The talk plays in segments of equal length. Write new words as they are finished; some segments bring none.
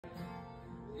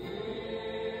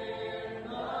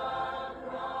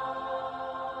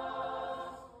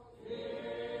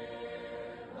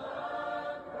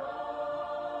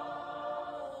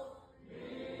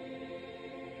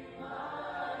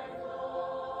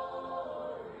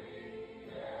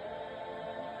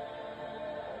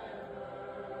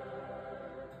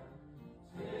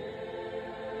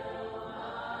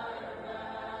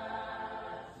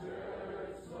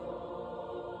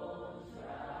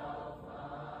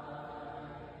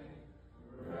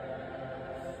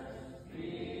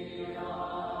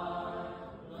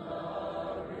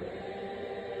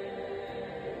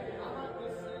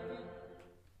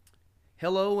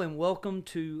Hello and welcome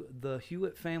to the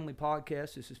Hewett Family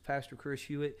Podcast. This is Pastor Chris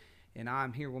Hewett, and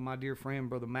I'm here with my dear friend,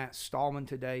 Brother Matt Stahlamn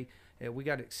today. We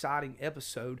got an exciting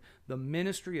episode, the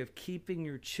ministry of keeping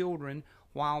your children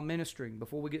while ministering.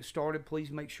 Before we get started, please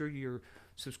make sure you're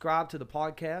subscribed to the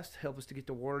podcast. Help us to get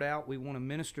the word out. We want to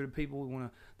minister to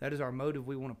people. That is our motive.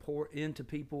 We want to pour into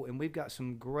people, and we've got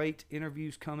some great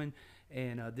interviews coming.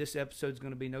 And this episode is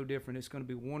going to be no different. It's going to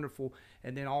be wonderful.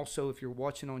 And then also, if you're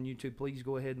watching on YouTube, please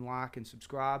go ahead and like and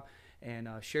subscribe and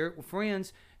share it with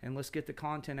friends. And let's get the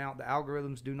content out. The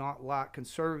algorithms do not like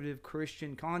conservative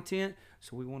Christian content,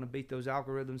 so we want to beat those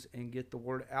algorithms and get the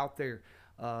word out there.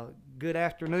 Good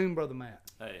afternoon, Brother Matt.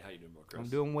 Hey, how you doing, Bro Chris? I'm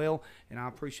doing well, and I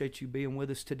appreciate you being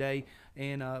with us today.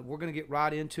 And we're going to get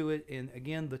right into it. And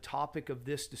again, the topic of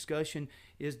this discussion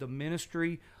is the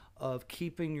ministry of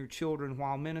keeping your children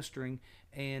while ministering.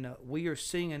 And we are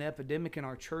seeing an epidemic in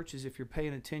our churches, if you're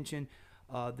paying attention,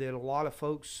 that a lot of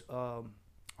folks are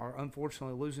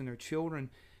unfortunately losing their children.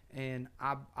 And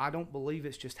I don't believe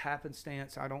it's just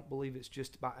happenstance. I don't believe it's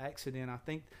just by accident. I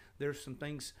think there's some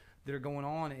things that are going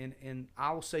on. And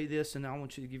I will say this, and I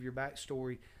want you to give your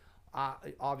backstory.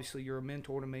 Obviously, you're a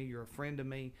mentor to me. You're a friend to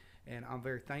me. And I'm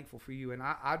very thankful for you. And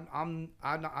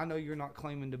I know you're not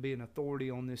claiming to be an authority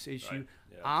on this issue. Right.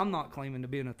 Yeah, I'm not claiming to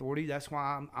be an authority. That's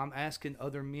why I'm asking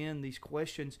other men these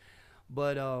questions.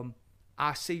 But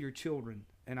I see your children,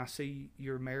 and I see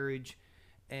your marriage.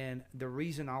 And the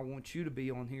reason I want you to be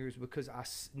on here is because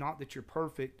not that you're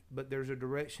perfect, but there's a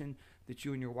direction that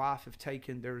you and your wife have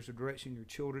taken. There's a direction your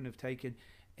children have taken.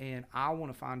 And I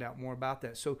want to find out more about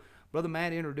that. So, Brother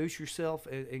Matt, introduce yourself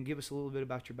and give us a little bit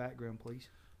about your background, please.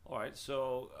 All right,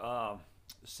 so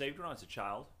saved when I was a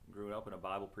child, grew up in a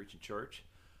Bible-preaching church,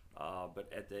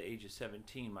 but at the age of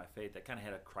 17, my faith, I kind of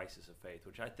had a crisis of faith,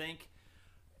 which I think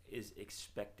is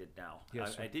expected now.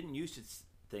 Yes, sir. I didn't used to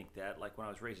think that. Like when I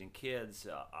was raising kids,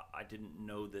 I didn't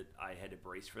know that I had to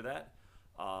brace for that.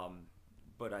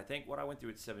 But I think what I went through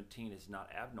at 17 is not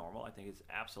abnormal. I think it's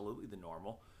absolutely the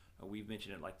normal. We've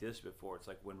mentioned it like this before. It's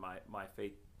like when my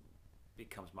faith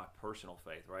becomes my personal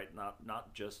faith, right?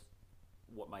 Not just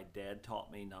what my dad taught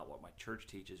me, not what my church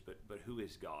teaches, but who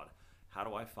is God? How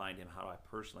do I find him? How do I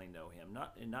personally know him?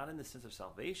 Not in the sense of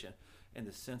salvation, in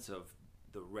the sense of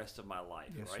the rest of my life,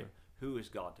 Yes, right? Sir. Who is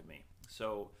God to me?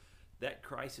 So that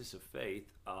crisis of faith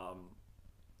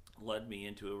led me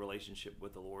into a relationship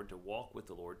with the Lord, to walk with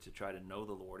the Lord, to try to know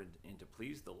the Lord and to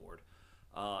please the Lord.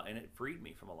 And it freed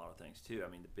me from a lot of things too. I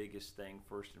mean, the biggest thing,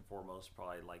 first and foremost,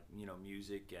 probably like,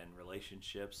 music and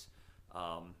relationships.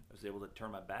 I was able to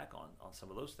turn my back on some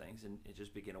of those things and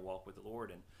just begin to walk with the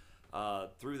Lord. And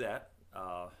through that,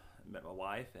 I met my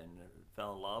wife and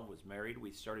fell in love, was married.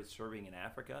 We started serving in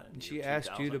Africa. And she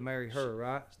asked you to marry her,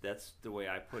 right? That's the way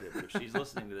I put it. But if she's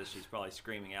listening to this, she's probably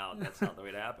screaming out, that's not the way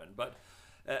it happened. But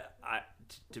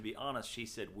to be honest, she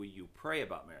said, will you pray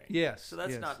about marrying? Yes. So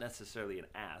that's yes. not necessarily an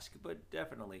ask, but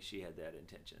definitely she had that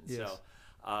intention. Yes.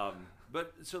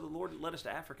 So the Lord led us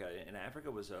to Africa, and Africa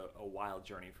was a wild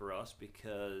journey for us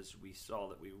because we saw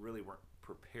that we really weren't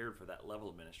prepared for that level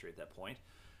of ministry at that point.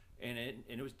 And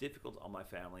it was difficult on my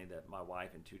family, that my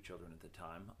wife and two children at the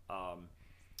time.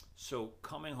 So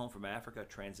coming home from Africa,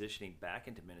 transitioning back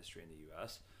into ministry in the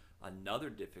U.S., another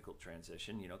difficult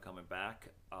transition, coming back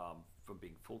from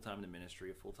being full-time in the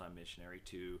ministry, a full-time missionary,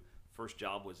 to first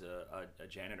job was a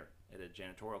janitor at a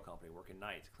janitorial company, working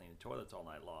nights, cleaning toilets all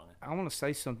night long. I want to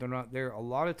say something right there. A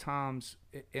lot of times,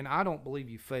 and I don't believe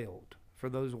you failed. For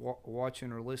those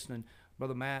watching or listening,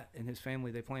 Brother Matt and his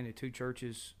family, they planted two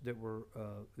churches that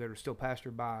are still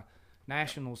pastored by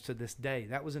nationals to this day.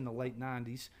 That was in the late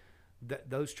 90s.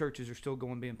 Those churches are still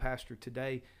being pastored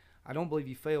today. I don't believe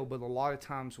you failed, but a lot of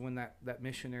times when that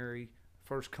missionary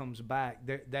first comes back,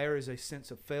 there is a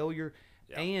sense of failure,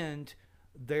 Yeah. and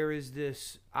there is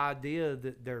this idea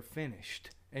that they're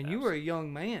finished. And you were a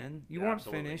young man. You weren't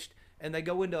Absolutely. finished, and they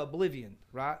go into oblivion,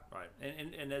 right? Right.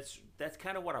 And that's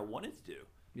kind of what I wanted to do.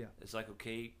 Yeah. It's like,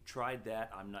 okay, tried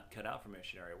that. I'm not cut out for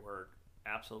missionary work.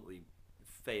 Absolutely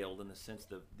failed in the sense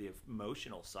the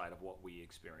emotional side of what we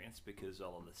experienced, because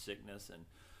all of the sickness and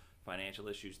financial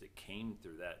issues that came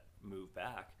through that move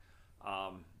back.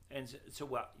 And so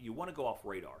you want to go off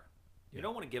radar. You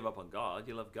don't want to give up on God.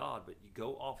 You love God, but you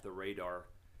go off the radar,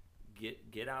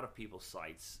 get out of people's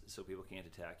sights so people can't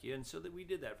attack you. And so that we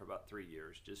did that for about 3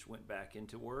 years, just went back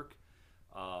into work.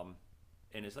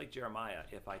 And it's like Jeremiah,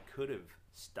 if I could have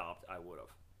stopped, I would have.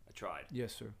 I tried.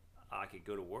 Yes, sir. I could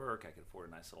go to work. I could afford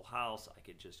a nice little house. I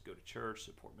could just go to church,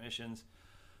 support missions.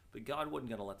 But God wasn't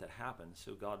going to let that happen.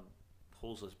 So God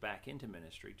pulls us back into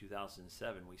ministry.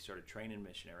 2007, we started training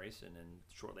missionaries. And then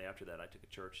shortly after that, I took a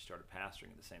church, started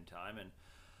pastoring at the same time. And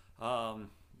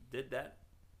Did that,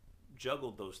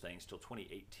 juggled those things till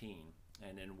 2018,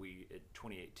 and then we at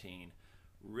 2018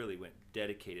 really went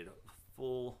dedicated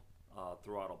full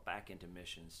throttle back into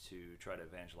missions to try to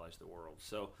evangelize the world.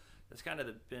 So that's kind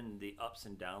of been the ups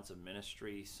and downs of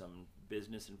ministry. Some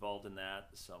business involved in that,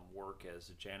 some work as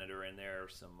a janitor in there,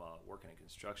 some work in a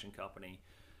construction company.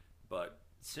 But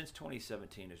since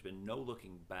 2017, there's been no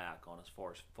looking back on as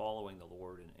far as following the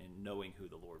Lord and knowing who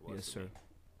the Lord was. Yes, sir.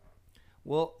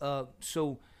 Well,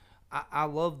 so I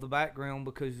love the background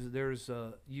because there's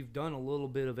you've done a little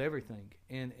bit of everything,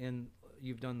 and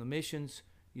you've done the missions,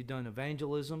 you've done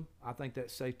evangelism. I think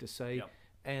that's safe to say, Yep.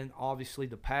 and obviously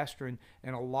the pastoring.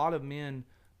 And a lot of men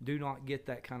do not get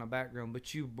that kind of background,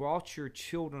 but you brought your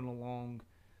children along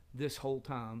this whole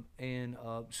time, and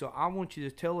so I want you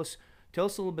to tell us a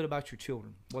little bit about your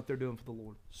children, what they're doing for the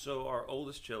Lord. So our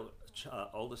oldest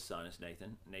son is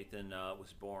Nathan. Nathan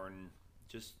was born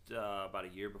just about a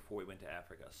year before we went to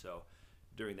Africa. So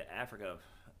during the Africa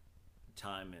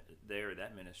time there,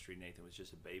 that ministry, Nathan was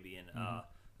just a baby. And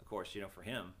of course, for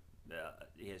him,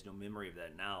 he has no memory of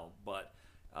that now. But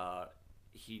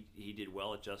he did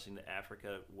well adjusting to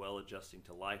Africa, well adjusting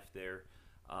to life there,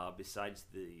 besides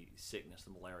the sickness,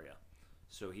 the malaria.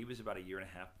 So he was about a year and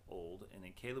a half old, and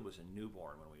then Caleb was a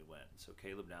newborn when we went. So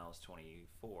Caleb now is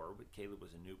 24, but Caleb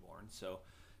was a newborn. So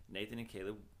Nathan and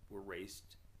Caleb were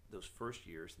raised those first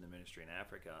years in the ministry in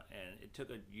Africa, and it took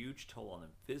a huge toll on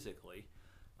them physically,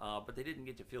 but they didn't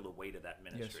get to feel the weight of that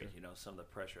ministry. Yes, Some of the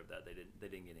pressure of that, they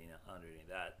didn't get under any of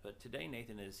that. But today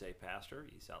Nathan is a pastor.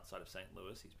 He's outside of St.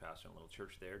 Louis. He's pastoring a little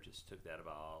church there. Just took that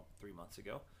about 3 months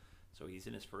ago. So he's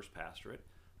in his first pastorate.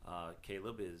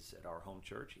 Caleb is at our home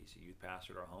church. He's a youth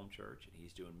pastor at our home church, and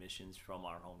he's doing missions from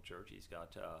our home church. He's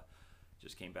got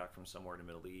just came back from somewhere in the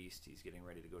Middle East. He's getting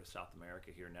ready to go to South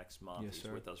America here next month. Yes, he's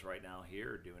sir. with us right now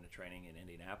here doing a training in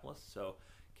Indianapolis. So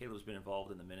Caleb's been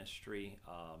involved in the ministry.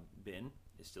 Ben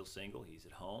is still single. He's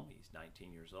at home. He's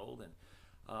 19 years old,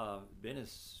 and Ben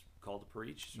is called to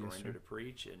preach, surrendered to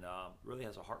preach, and really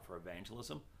has a heart for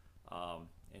evangelism.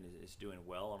 And is doing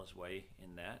well on his way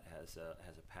in that. Has a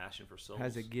passion for souls.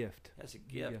 Has a gift.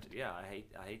 Yeah, I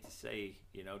hate to say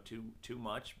too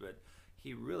much, but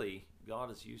he really,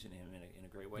 God is using him in a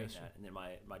great way. Yes, in that. And then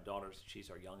my daughter, she's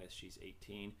our youngest. She's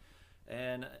 18,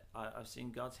 and I've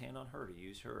seen God's hand on her to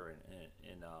use her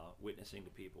in witnessing to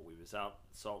people. We was out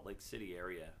Salt Lake City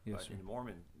area, Yes, in the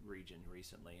Mormon region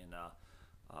recently, and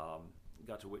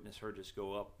got to witness her just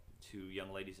go up to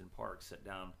young ladies in parks, sit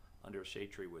down under a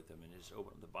shade tree with them, and just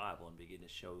open up the Bible and begin to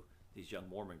show these young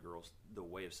Mormon girls the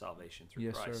way of salvation through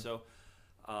Yes, Christ. sir.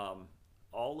 So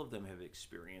all of them have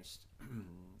experienced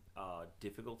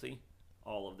difficulty.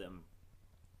 All of them,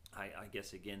 I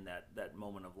guess, again, that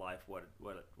moment of life,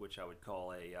 which I would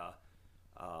call a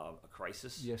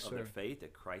crisis Yes, of sir. their faith, a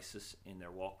crisis in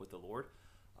their walk with the Lord.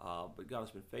 But God has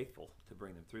been faithful to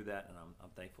bring them through that, and I'm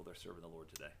thankful they're serving the Lord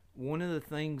today. One of the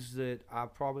things that I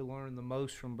probably learned the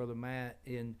most from Brother Matt,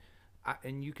 and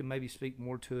you can maybe speak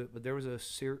more to it, but there was a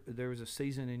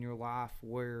season in your life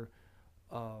where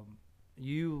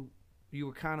you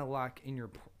were kind of like in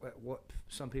your what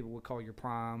some people would call your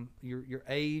prime, your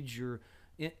age,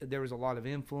 there was a lot of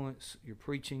influence, you're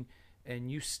preaching, and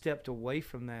you stepped away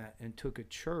from that and took a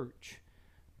church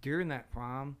during that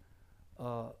prime.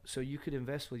 So you could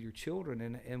invest with your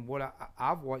children, and what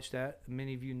I've watched that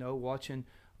many of you know watching.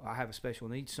 I have a special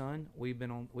needs son. We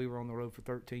were on the road for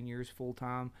 13 years full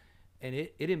time, and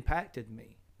it impacted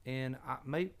me. And I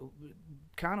may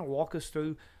kind of walk us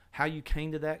through how you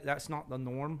came to that. That's not the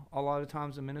norm a lot of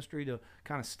times in ministry, to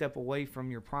kind of step away from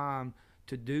your prime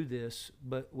to do this.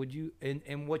 But would you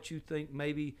and what you think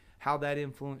maybe how that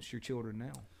influenced your children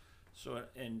now? So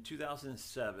in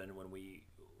 2007, when we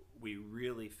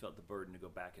really felt the burden to go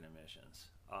back into missions.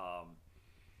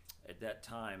 At that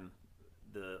time,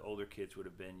 the older kids would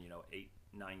have been, 8,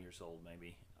 9 years old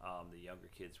maybe. The younger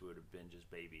kids would have been just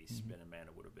babies. Mm-hmm. Ben and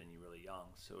Amanda would have been really young.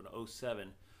 So in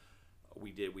 2007,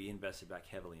 we invested back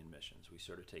heavily in missions. We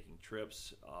started taking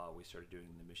trips. We started doing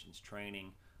the missions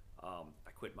training.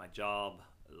 I quit my job,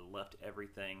 left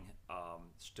everything. I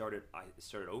started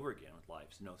over again with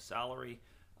life. No salary.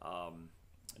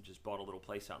 I just bought a little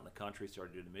place out in the country,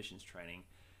 started doing the missions training,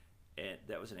 and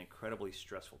that was an incredibly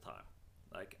stressful time.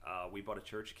 Like we bought a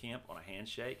church camp on a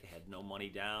handshake, had no money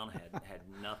down, had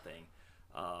nothing.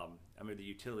 I mean, the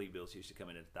utility bills used to come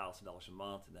in at $1,000 a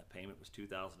month, and that payment was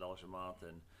 $2,000 a month,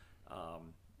 and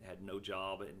had no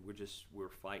job, and we're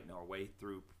fighting our way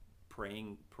through,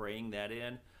 praying that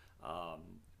in,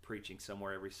 preaching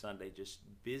somewhere every Sunday, just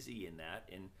busy in that,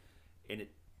 and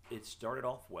it started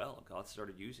off well. God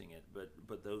started using it,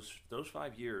 but those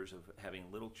 5 years of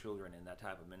having little children in that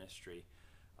type of ministry,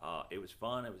 it was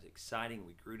fun. It was exciting.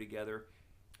 We grew together,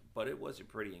 but it was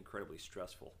pretty incredibly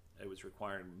stressful. It was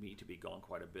requiring me to be gone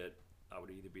quite a bit. I would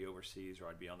either be overseas or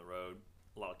I'd be on the road.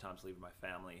 A lot of times leaving my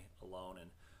family alone,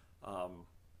 I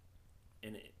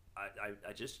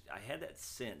had that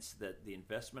sense that the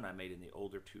investment I made in the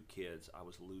older 2 kids, I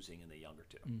was losing in the younger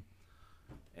 2.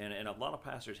 And a lot of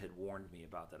pastors had warned me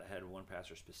about that. I had one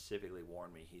pastor specifically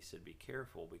warn me. He said, be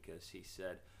careful, because he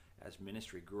said, as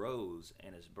ministry grows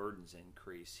and as burdens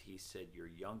increase, he said, your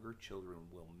younger children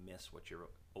will miss what your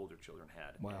older children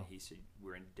had. Wow. And he said,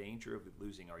 we're in danger of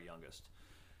losing our youngest.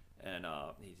 And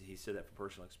he said that from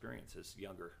personal experience. His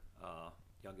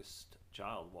youngest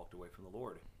child walked away from the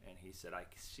Lord. And he said, I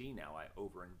see now I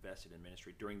overinvested in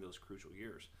ministry during those crucial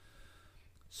years.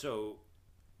 So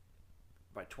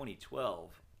by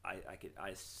 2012,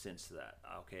 I sensed that.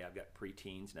 Okay, I've got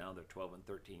preteens now. They're 12 and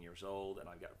 13 years old, and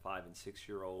I've got 5 and 6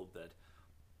 year old. That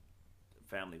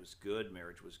family was good,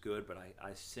 marriage was good, but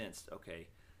I sensed, okay,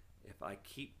 if I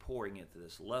keep pouring into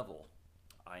this level,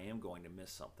 I am going to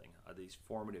miss something. These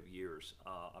formative years,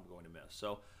 I'm going to miss.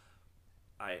 So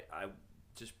I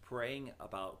just praying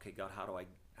about, okay, God,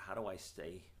 how do I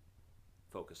stay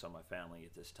focused on my family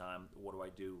at this time? What do I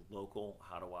do local?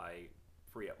 How do I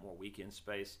free up more weekend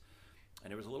space? And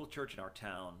there was a little church in our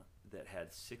town that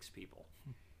had 6 people,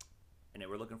 and they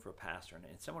were looking for a pastor. And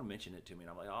someone mentioned it to me, and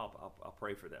I'm like, oh, I'll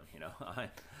pray for them.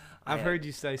 I've heard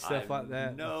you say stuff like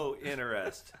that. No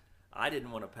interest. I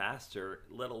didn't want to pastor,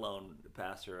 let alone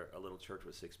pastor a little church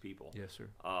with 6 people. Yes, sir.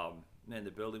 And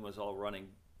the building was all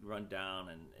run down,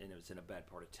 and it was in a bad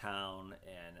part of town,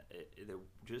 and there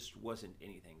just wasn't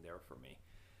anything there for me.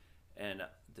 And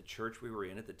the church we were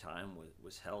in at the time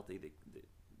was healthy. The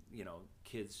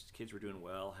kids were doing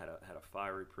well. Had a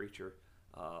fiery preacher,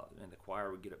 and the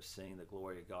choir would get up singing. The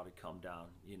glory of God had come down.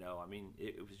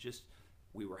 It was just,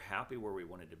 we were happy where we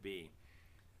wanted to be.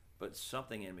 But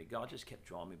something in me, God just kept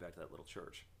drawing me back to that little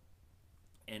church.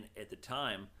 And at the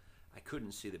time, I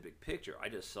couldn't see the big picture. I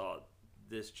just saw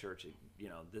this church,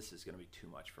 this is going to be too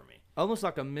much for me. Almost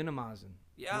like a minimizing.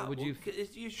 Yeah,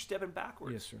 you're stepping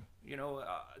backwards. Yes, sir.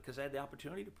 Because I had the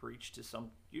opportunity to preach to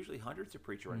usually hundreds of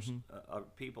preachers,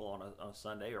 people on a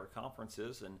Sunday or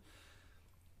conferences,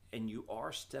 and you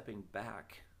are stepping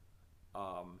back,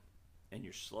 and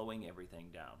you're slowing everything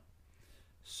down.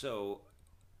 So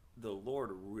the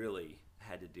Lord really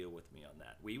had to deal with me on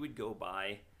that. We would go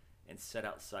by and sit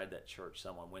outside that church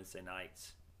some on Wednesday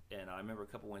nights. And I remember a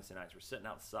couple Wednesday nights, we're sitting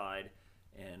outside,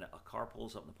 and a car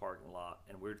pulls up in the parking lot,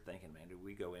 and we're thinking, man, do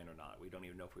we go in or not? We don't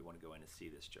even know if we want to go in and see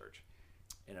this church.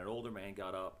 And an older man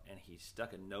got up, and he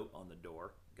stuck a note on the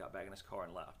door, got back in his car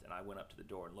and left. And I went up to the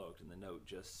door and looked, and the note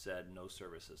just said, no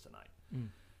services tonight.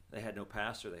 They had no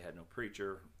pastor, they had no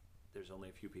preacher. There's only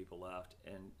a few people left.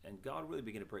 And God really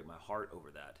began to break my heart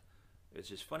over that. It's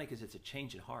just funny because it's a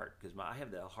change in heart, because I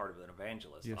have the heart of an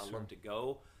evangelist. Yes, I love to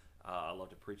go. I love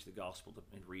to preach the gospel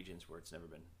in regions where it's never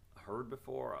been heard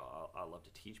before. I love to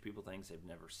teach people things they've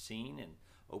never seen and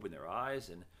open their eyes.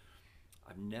 And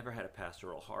I've never had a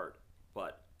pastoral heart,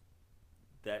 but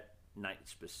that night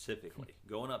specifically,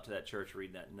 going up to that church,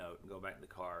 reading that note, and going back in the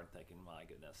car and thinking, my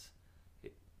goodness,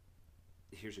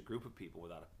 here's a group of people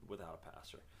without a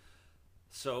pastor.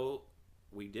 So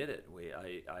we did it.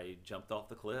 I jumped off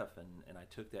the cliff, and I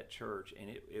took that church, and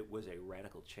it was a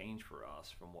radical change for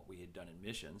us from what we had done in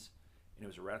missions, and it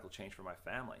was a radical change for my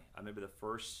family. I remember the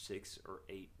first 6 or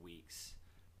 8 weeks,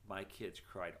 my kids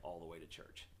cried all the way to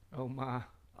church. Oh, my.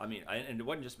 And it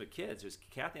wasn't just my kids. It was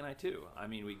Kathy and I, too.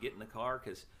 We'd get in the car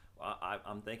because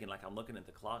I'm thinking, like, I'm looking at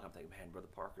the clock. I'm thinking, man, Brother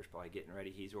Parker's probably getting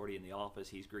ready. He's already in the office.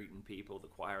 He's greeting people. The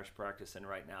choir's practicing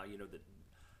right now.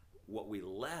 What we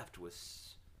left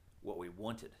was what we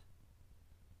wanted,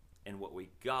 and what we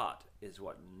got is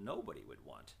what nobody would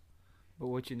want. But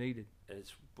what you needed. It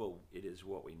is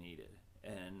what we needed.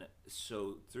 And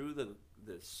so through the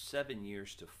 7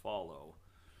 years to follow,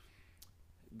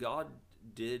 God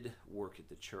did work at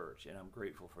the church, and I'm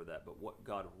grateful for that. But what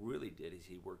God really did is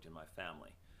he worked in my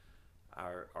family.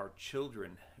 Our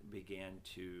children began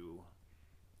to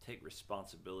take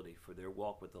responsibility for their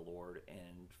walk with the Lord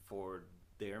and for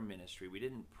their ministry. We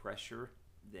didn't pressure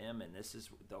them, and this is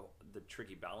the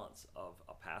tricky balance of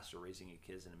a pastor raising your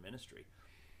kids in a ministry.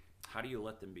 How do you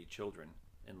let them be children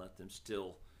and let them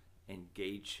still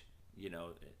engage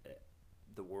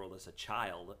the world as a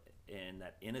child in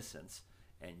that innocence,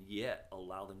 and yet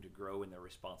allow them to grow in their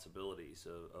responsibilities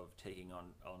of taking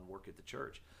on work at the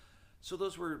church? So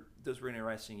those were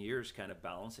interesting years, kind of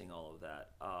balancing all of that.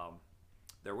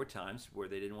 There were times where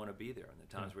they didn't want to be there, and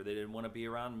the times where they didn't want to be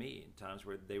around me, and times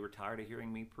where they were tired of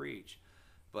hearing me preach.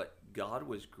 But God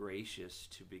was gracious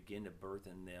to begin to birth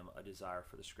in them a desire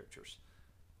for the Scriptures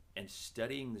and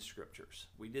studying the Scriptures.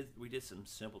 We did some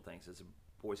simple things. As the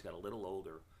boys got a little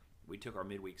older, we took our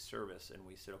midweek service and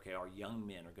we said, okay, our young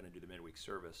men are going to do the midweek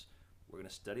service. We're going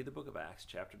to study the book of Acts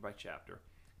chapter by chapter.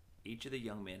 Each of the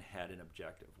young men had an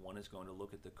objective. One is going to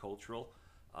look at the cultural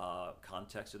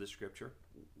context of the Scripture,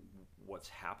 what's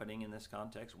happening in this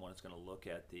context. One is going to look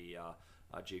at the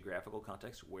geographical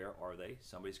context. Where are they?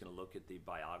 Somebody's going to look at the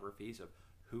biographies of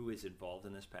who is involved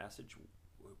in this passage.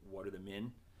 What are the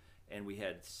men? And we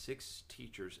had 6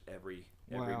 teachers every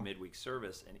midweek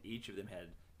service, and each of them had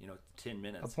 10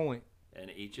 minutes. A point.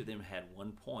 And each of them had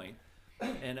 1 point.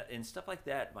 And stuff like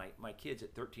that. My kids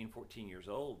at 13, 14 years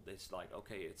old, it's like,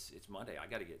 okay, it's Monday. I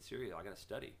got to get serious. I got to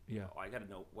study. Yeah. I got to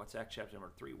know what's Acts chapter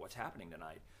number 3. What's happening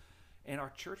tonight? And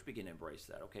our church began to embrace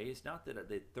that. Okay, it's not that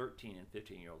the 13 and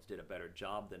 15-year-olds did a better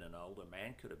job than an older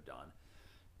man could have done,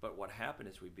 but what happened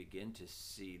is we begin to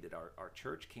see that our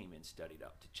church came in, studied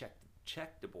up to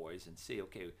check the boys and see,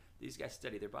 okay, these guys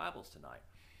study their Bibles tonight.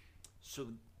 So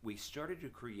we started to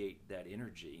create that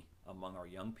energy among our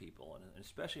young people, and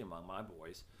especially among my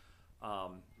boys,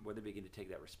 where they begin to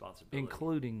take that responsibility,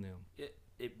 including them.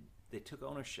 They took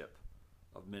ownership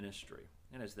of ministry.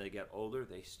 And as they got older,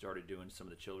 they started doing some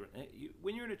of the children.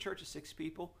 When you're in a church of 6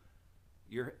 people,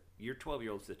 your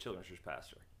 12-year-old's the children's church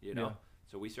pastor, Yeah.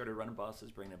 So we started running buses,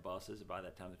 bringing in buses, and by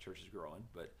that time the church is growing.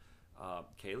 But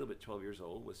Caleb, at 12 years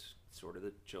old, was sort of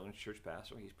the children's church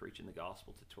pastor. He's preaching the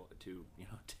gospel to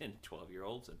 10,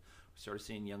 12-year-olds, and we started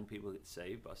seeing young people get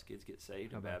saved, bus kids get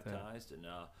saved and baptized. And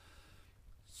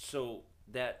so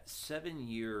that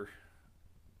 7-year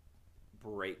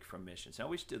break from missions. Now,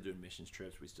 we still do missions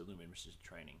trips, we still do missions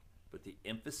training, but the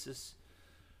emphasis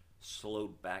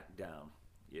slowed back down.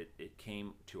 It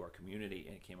came to our community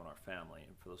and it came on our family.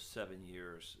 And for those 7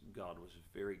 years, God was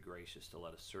very gracious to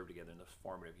let us serve together in those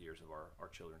formative years of our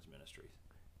children's ministries.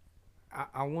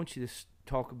 I want you to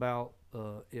talk about,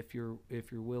 if you're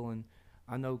willing,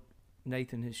 I know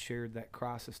Nathan has shared that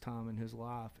crisis time in his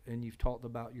life, and you've talked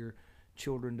about your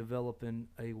children developing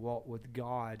a walk with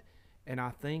God. And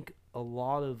I think a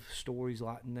lot of stories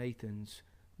like Nathan's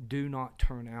do not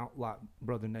turn out like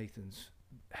Brother Nathan's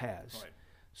has. Right.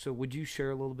 So would you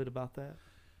share a little bit about that?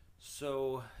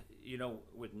 So,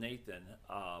 with Nathan,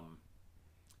 I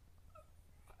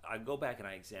go back and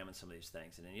I examine some of these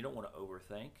things, and then you don't want to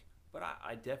overthink, but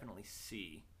I definitely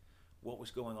see what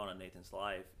was going on in Nathan's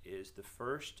life is the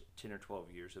first 10 or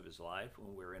 12 years of his life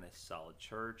when we're in a solid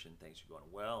church and things are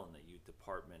going well and the youth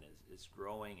department is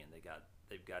growing and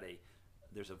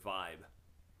there's a vibe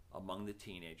among the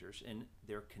teenagers and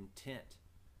they're content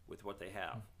with what they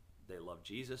have. They love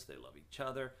Jesus, they love each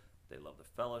other, they love the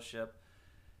fellowship,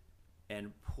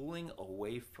 and pulling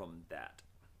away from that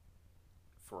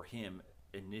for him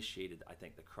initiated, I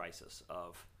think, the crisis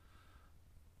of,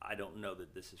 I don't know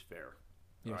that this is fair.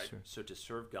 Yes, right? sir. So to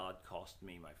serve God cost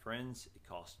me my friends, it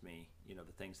cost me,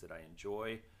 the things that I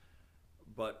enjoy.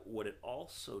 But what it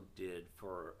also did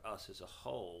for us as a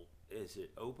whole is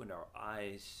it opened our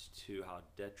eyes to how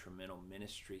detrimental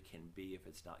ministry can be if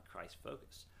it's not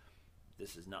Christ-focused.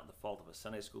 This is not the fault of a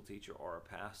Sunday school teacher or a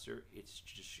pastor. It's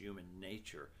just human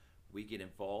nature. We get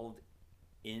involved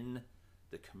in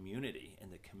the community,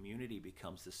 and the community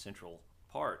becomes the central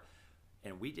part.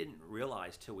 And we didn't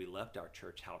realize till we left our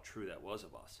church how true that was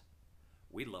of us.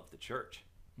 We loved the church.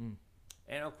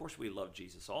 And of course we loved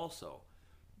Jesus also.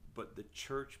 But the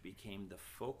church became the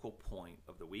focal point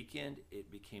of the weekend.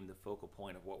 It became the focal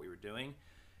point of what we were doing.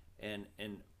 And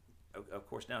of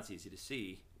course now it's easy to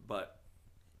see, but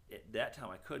at that time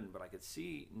I couldn't, but I could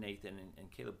see Nathan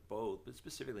and Caleb both, but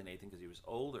specifically Nathan because he was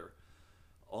older,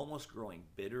 almost growing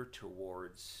bitter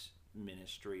towards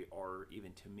ministry, or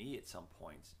even to me at some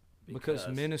points. Because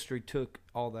ministry took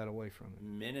all that away from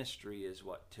him. Ministry is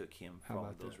what took him from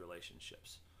those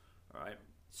relationships. All right.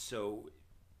 So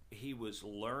he was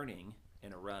learning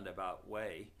in a roundabout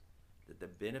way that the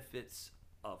benefits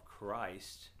of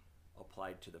Christ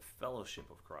applied to the fellowship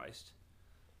of Christ,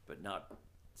 but not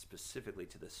specifically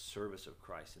to the service of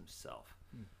Christ himself.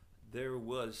 There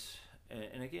was,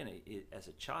 and again, as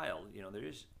a child, there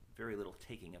is very little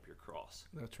taking up your cross.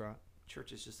 That's right.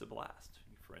 Church is just a blast.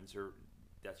 Your friends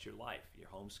that's your life. You're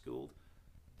homeschooled.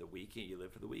 The weekend, you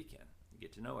live for the weekend. You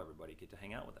get to know everybody, get to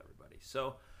hang out with everybody.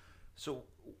 So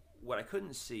what I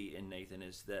couldn't see in Nathan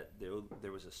is that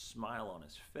there was a smile on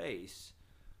his face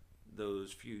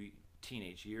those few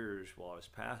teenage years while I was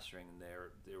pastoring.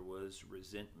 There was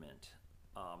resentment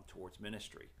towards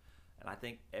ministry. And I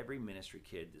think every ministry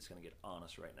kid that's going to get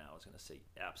honest right now is going to say,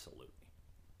 absolutely.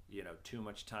 Too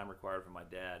much time required from my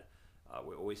dad.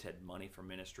 We always had money for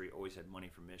ministry, always had money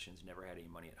for missions, never had any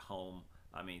money at home.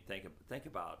 I mean, think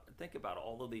about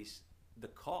all of these, the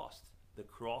cost, the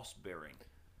cross bearing.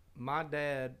 My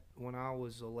dad, when I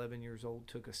was 11 years old,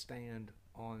 took a stand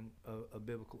on a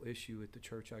biblical issue at the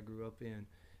church I grew up in,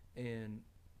 and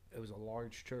it was a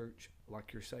large church,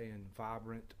 like you're saying,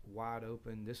 vibrant, wide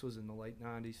open. This was in the late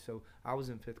 90s, so I was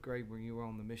in 5th grade when you were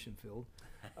on the mission field.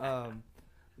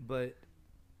 But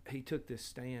he took this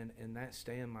stand, and that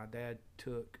stand my dad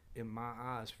took, in my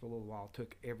eyes for a little while,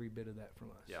 took every bit of that from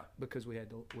us. Yeah. Because we had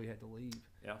to leave.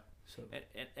 Yeah. So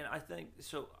and I think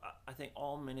so. I think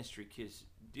all ministry kids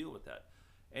deal with that,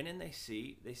 and then they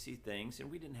see things, and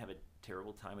we didn't have a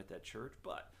terrible time at that church,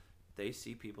 but they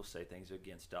see people say things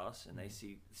against us, and they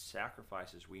see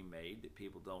sacrifices we made that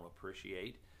people don't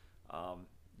appreciate.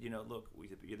 Look,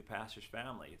 you're the pastor's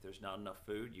family. If there's not enough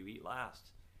food, you eat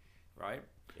last, right?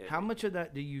 How much of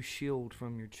that do you shield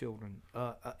from your children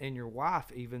and your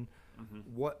wife, even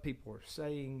what people are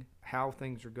saying, how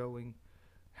things are going?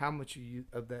 How much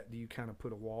of that do you kind of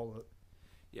put a wall up?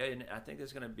 Yeah, and I think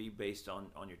that's going to be based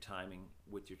on your timing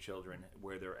with your children,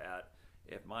 where they're at.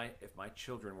 If my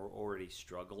children were already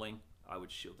struggling, I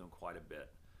would shield them quite a bit.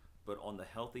 But on the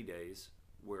healthy days,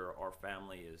 where our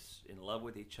family is in love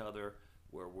with each other,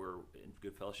 where we're in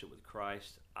good fellowship with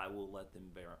Christ, I will let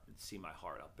them see my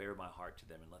heart. I'll bare my heart to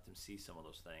them and let them see some of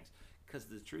those things. Because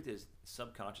the truth is,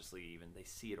 subconsciously even, they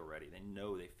see it already. They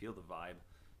know, they feel the vibe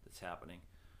that's happening.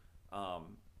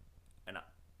 And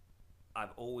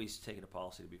I've always taken a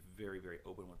policy to be very, very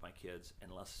open with my kids,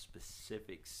 unless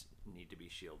specifics need to be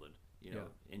shielded.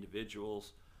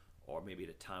 Individuals, or maybe at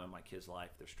a time in my kid's life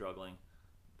they're struggling.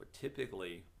 But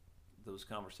typically, those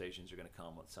conversations are going to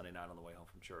come on Sunday night on the way home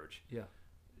from church. Yeah,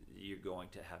 you're going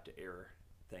to have to air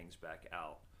things back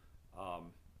out,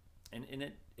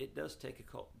 and it does take a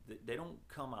call. They don't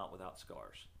come out without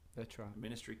scars. That's right.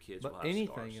 Ministry kids but will have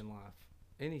anything scars. in life,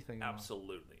 anything in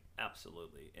Absolutely,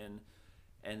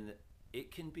 and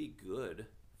it can be good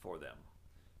for them,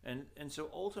 and so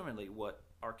ultimately, what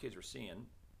our kids were seeing,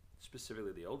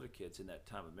 specifically the older kids in that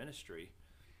time of ministry,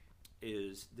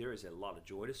 is there is a lot of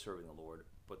joy to serving the Lord,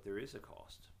 but there is a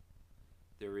cost.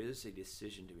 There is a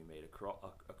decision to be made,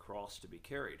 a cross to be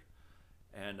carried,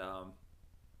 and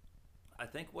I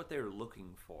think what they're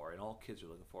looking for, and all kids are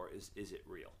looking for, is it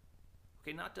real?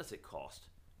 Okay, not does it cost.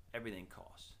 Everything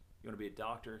costs. You want to be a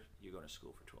doctor, you're going to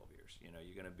school for 12 years.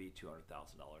 You're going to be $200,000,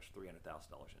 $300,000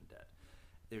 in debt.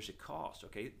 There's a cost,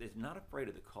 okay? They're not afraid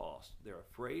of the cost. They're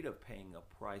afraid of paying a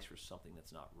price for something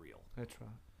that's not real. That's right.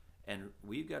 And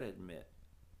we've got to admit,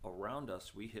 around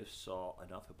us, we have saw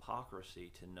enough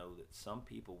hypocrisy to know that some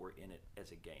people were in it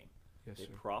as a game. Yes, they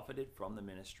sir. profited from the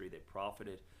ministry. They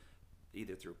profited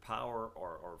either through power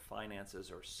or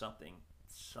finances or something.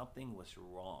 Something was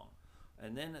wrong.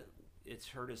 And then it's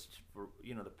hurt us for,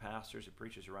 the pastors and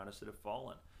preachers around us that have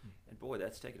fallen. And boy,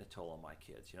 that's taken a toll on my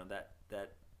kids.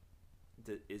 That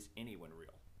is anyone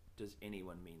real? Does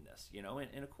anyone mean this?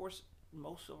 And of course,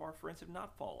 most of our friends have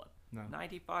not fallen. No.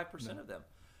 95% of them.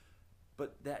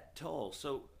 But that toll.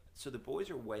 So the boys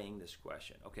are weighing this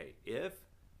question. Okay, if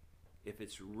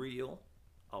it's real,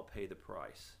 I'll pay the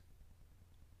price.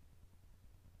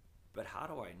 But how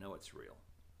do I know it's real?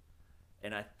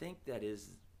 And I think that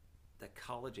is the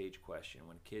college age question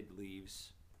when a kid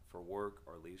leaves for work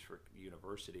or leaves for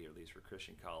university or leaves for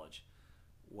Christian college.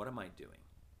 What am I doing?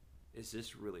 Is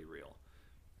this really real?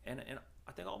 And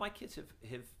I think all my kids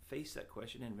have faced that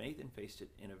question, and Nathan faced it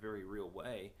in a very real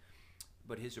way.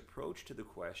 But his approach to the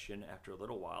question, after a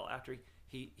little while, after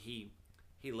he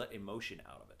let emotion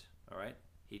out of it, all right?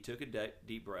 He took a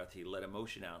deep breath, he let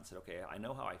emotion out and said, okay, I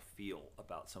know how I feel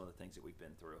about some of the things that we've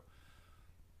been through,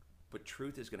 but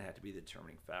truth is going to have to be the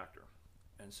determining factor.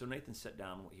 And so Nathan sat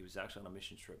down. He was actually on a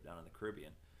mission trip down in the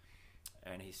Caribbean,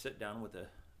 and he sat down with a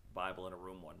Bible in a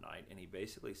room one night, and he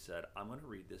basically said, I'm going to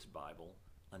read this Bible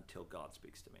until God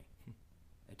speaks to me,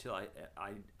 until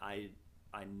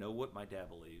I know what my dad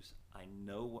believes. I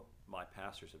know what my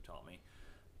pastors have taught me.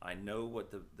 I know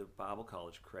what the Bible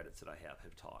college credits that I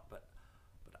have taught, but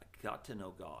I got to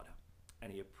know God.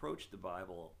 And he approached the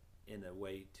Bible in a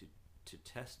way to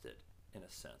test it, in a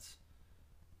sense.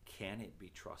 Can it be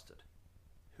trusted?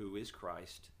 Who is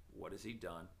Christ? What has he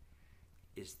done?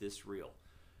 Is this real?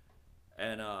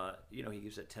 And he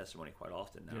gives that testimony quite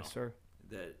often now. Yes, sir.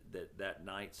 That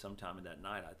night, sometime in that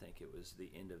night, I think it was the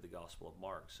end of the Gospel of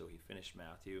Mark. So he finished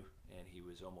Matthew, and he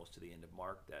was almost to the end of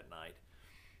Mark that night.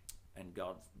 And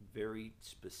God very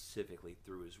specifically,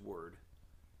 through his word,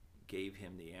 gave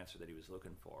him the answer that he was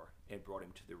looking for and brought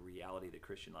him to the reality of the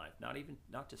Christian life.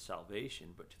 Not to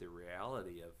salvation, but to the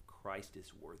reality of Christ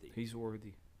is worthy. He's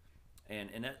worthy. And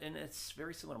it's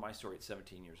very similar to my story at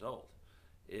 17 years old.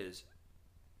 Is,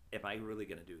 am I really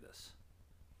going to do this?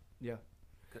 Yeah.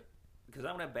 Because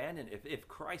I'm going to abandon, if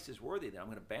Christ is worthy, then I'm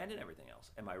going to abandon everything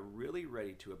else. Am I really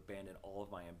ready to abandon all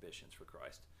of my ambitions for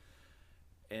Christ?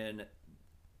 And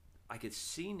I could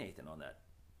see Nathan on that,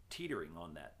 teetering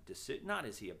on that decision. Not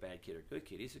is he a bad kid or good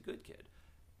kid, he's a good kid.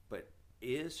 But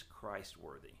is Christ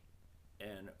worthy?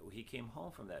 And he came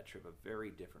home from that trip a very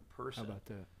different person. How about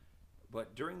that?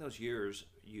 But during those years,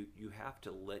 you have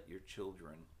to let your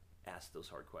children ask those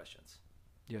hard questions.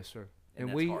 Yes, sir. And And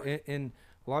that's we, hard. and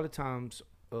a lot of times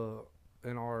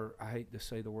in our, I hate to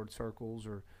say the word circles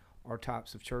or our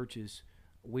types of churches,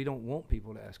 we don't want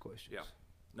people to ask questions. Yeah.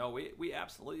 No, we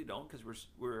absolutely don't, because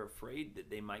we're afraid that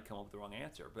they might come up with the wrong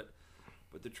answer. But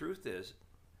the truth is,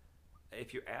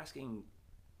 if you're asking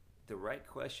the right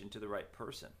question to the right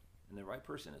person, and the right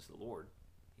person is the Lord,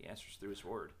 he answers through his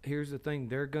word. Here's the thing.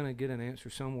 They're going to get an answer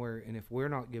somewhere, and if we're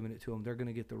not giving it to them, they're going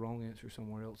to get the wrong answer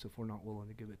somewhere else if we're not willing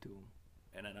to give it to them.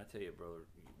 And I tell you, brother,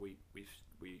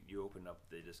 you open up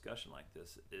the discussion like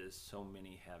this, is so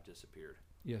many have disappeared.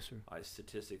 Yes, sir.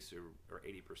 Statistics are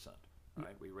 80%.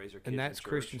 Right? We raise our kids And that's in church.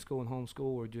 Christian school and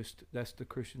homeschool, or just that's the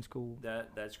Christian school?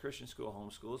 That's Christian school,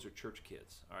 homeschools, or church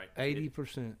kids. All right,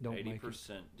 80% don't make it.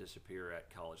 80% disappear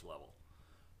at college level.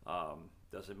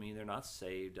 Doesn't mean they're not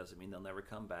saved. Doesn't mean they'll never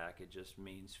come back. It just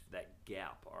means that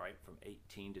gap. All right, from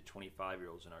 18 to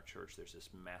 25-year-olds in our church, there's this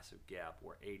massive gap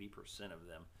where 80% of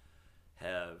them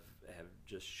have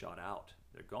just shot out.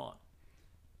 They're gone,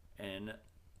 and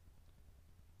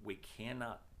we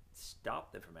cannot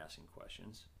stop them from asking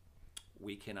questions.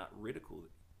 We cannot ridicule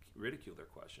their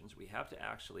questions. We have to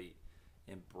actually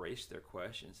embrace their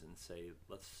questions and say,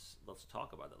 let's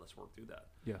talk about that. Let's work through that.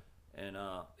 Yeah. And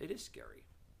it is scary.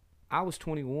 I was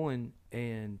 21,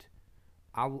 and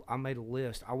I made a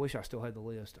list. I wish I still had the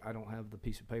list. I don't have the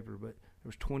piece of paper, but there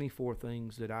was 24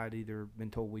 things that I'd either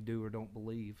been told we do or don't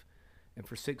believe. And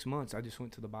for 6 months, I just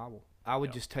went to the Bible. I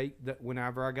would just take that.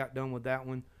 Whenever I got done with that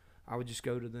one, I would just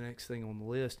go to the next thing on the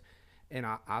list. And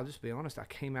I'll just be honest, I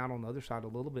came out on the other side a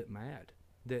little bit mad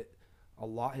that a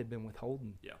lot had been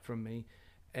withholden from me.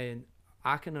 And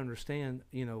I can understand,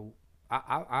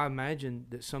 I imagine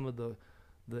that some of the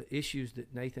issues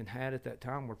that Nathan had at that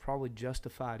time were probably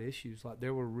justified issues. Like,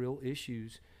 there were real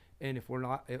issues. And if we're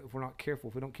not careful,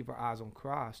 if we don't keep our eyes on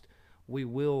Christ, we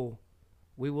will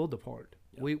depart.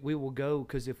 Yeah. We will go,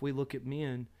 because if we look at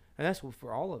men, and that's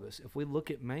for all of us, if we look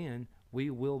at man, we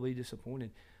will be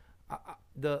disappointed.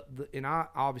 I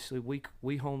obviously we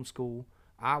homeschool.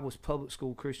 I was public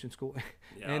school, Christian school,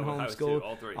 and homeschool,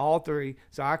 all three.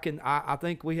 So I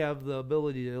think we have the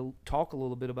ability to talk a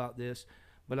little bit about this.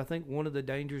 But I think one of the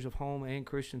dangers of home and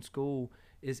Christian school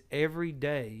is every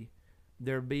day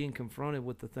they're being confronted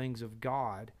with the things of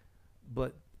God,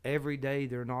 but every day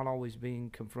they're not always being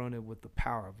confronted with the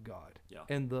power of God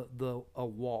and a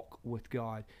walk with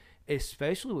God.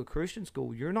 Especially with Christian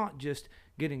school, you're not just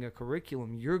getting a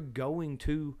curriculum. You're going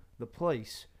to the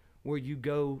place where you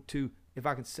go to, if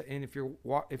I can say, and if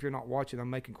you're not watching, I'm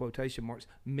making quotation marks,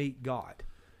 meet God.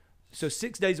 So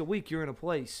 6 days a week you're in a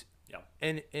place,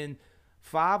 and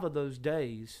 5 of those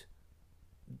days,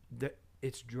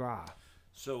 it's dry.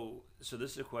 So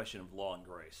this is a question of law and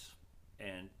grace,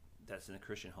 and that's in the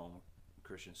Christian home,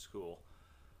 Christian school.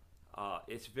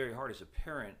 It's very hard as a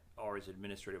parent or as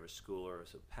administrator of a school or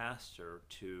as a pastor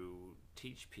to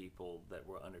teach people that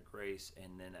we're under grace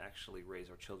and then actually raise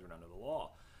our children under the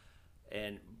law.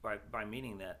 And by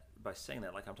saying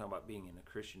that, like I'm talking about being in a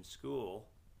Christian school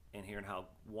and hearing how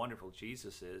wonderful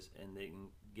Jesus is, and then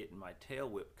getting my tail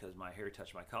whipped because my hair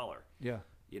touched my collar. Yeah.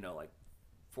 Like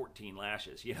 14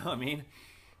 lashes, you know what I mean?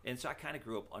 And so I kind of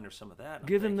grew up under some of that.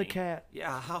 Give him the cat.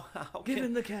 Yeah, give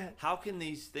him the cat. How can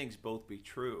these things both be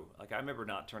true? Like, I remember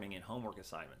not turning in homework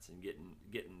assignments and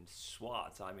getting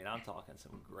swats. I mean, I'm talking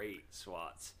some great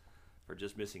swats for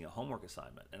just missing a homework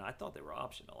assignment. And I thought they were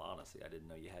optional, honestly. I didn't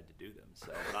know you had to do them.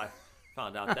 So, but I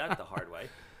found out that the hard way.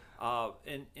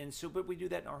 But we do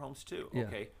that in our homes too. Yeah.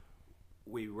 Okay,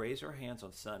 we raise our hands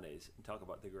on Sundays and talk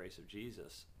about the grace of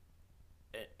Jesus.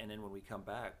 And then when we come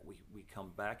back, we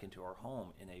come back into our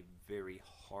home in a very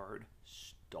hard,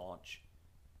 staunch,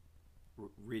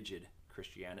 rigid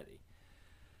Christianity.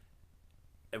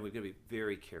 And we've got to be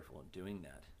very careful in doing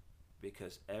that,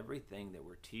 because everything that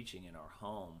we're teaching in our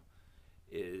home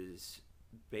is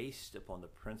based upon the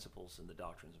principles and the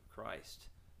doctrines of Christ.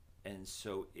 And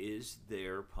so is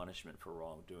there punishment for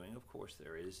wrongdoing? Of course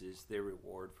there is. Is there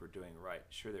reward for doing right?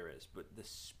 Sure there is. But the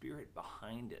spirit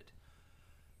behind it,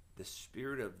 the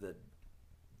spirit of the,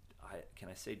 can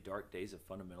I say dark days of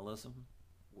fundamentalism,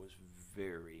 was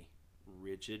very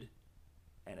rigid,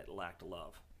 and it lacked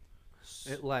love.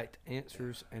 It lacked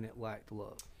answers, and it lacked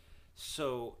love.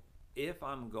 So if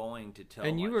I'm going to tell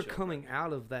and you my were children, coming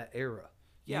out of that era.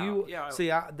 Yeah. See,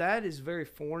 that is very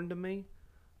foreign to me.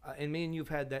 And me and you've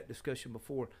had that discussion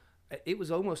before. It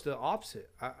was almost the opposite.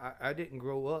 I didn't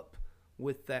grow up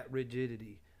with that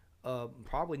rigidity.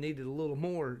 Probably needed a little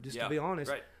more, just to be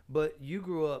honest. Right. But you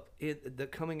grew up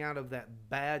coming out of that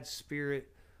bad spirit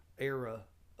era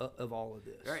of all of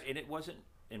this. Right, and it wasn't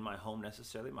in my home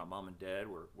necessarily. My mom and dad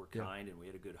were kind, and we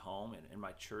had a good home, and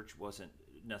my church wasn't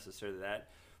necessarily that.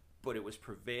 But it was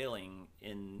prevailing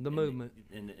in the movement,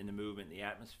 in the movement, the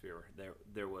atmosphere.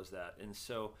 There was that, and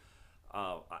so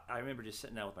I remember just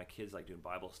sitting down with my kids, like doing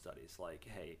Bible studies. Like,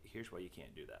 hey, here's why you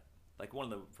can't do that. Like one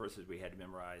of the verses we had to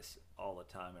memorize all the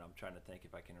time, and I'm trying to think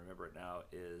if I can remember it now.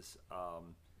 Is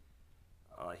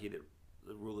he that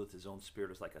ruleth his own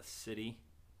spirit is like a city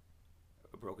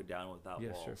broken down without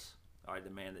walls. Sure. All right,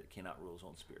 the man that cannot rule his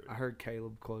own spirit. I heard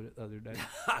Caleb quote it the other day.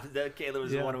 Caleb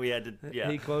was the one we had to. Yeah,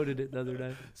 he quoted it the other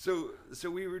day. So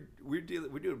we're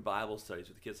doing Bible studies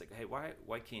with the kids. Like, hey,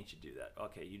 why can't you do that?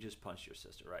 Okay, you just punched your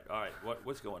sister, right? All right,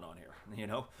 what's going on here? You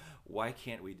know, why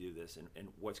can't we do this? And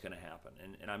what's going to happen?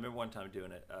 And I remember one time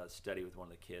doing a study with one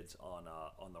of the kids on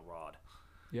the rod.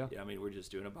 Yeah. I mean, we're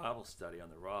just doing a Bible study on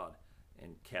the rod,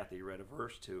 and Kathy read a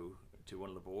verse to one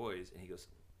of the boys, and he goes,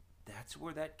 "That's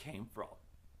where that came from."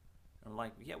 I'm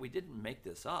like, yeah, we didn't make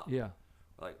this up. Yeah.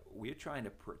 Like, we're trying to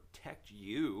protect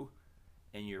you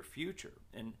and your future.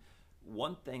 And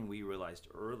one thing we realized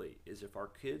early is if our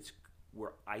kids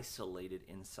were isolated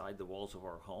inside the walls of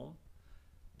our home,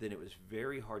 then it was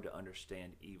very hard to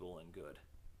understand evil and good.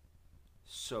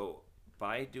 So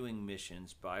by doing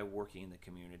missions, by working in the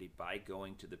community, by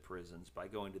going to the prisons, by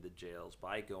going to the jails,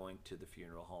 by going to the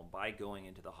funeral home, by going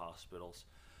into the hospitals,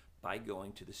 by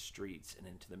going to the streets and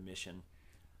into the mission,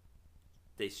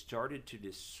 they started to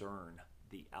discern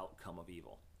the outcome of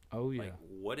evil. Oh yeah. Like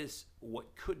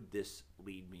what could this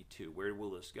lead me to? Where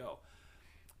will this go?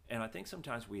 And I think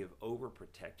sometimes we have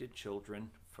overprotected children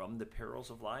from the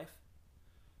perils of life,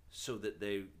 so that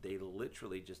they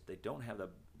literally just they don't have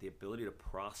the ability to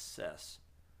process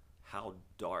how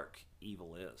dark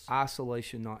evil is.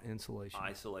 Isolation, not insulation.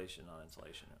 Isolation, not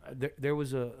insulation. There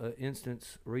was a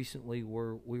instance recently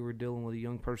where we were dealing with a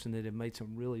young person that had made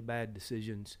some really bad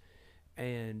decisions.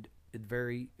 And it's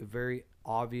very, very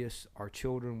obvious our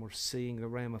children were seeing the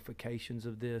ramifications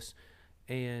of this.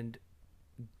 And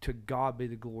to God be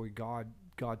the glory, God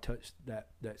touched that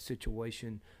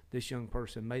situation. This young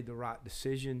person made the right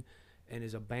decision and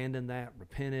has abandoned that,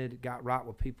 repented, got right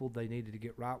with people they needed to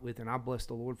get right with, and I bless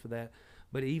the Lord for that.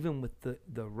 But even with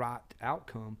the right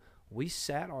outcome, we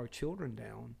sat our children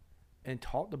down and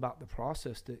talked about the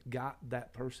process that got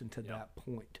that person to that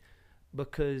point.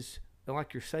 Because,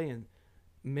 like you're saying,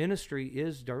 ministry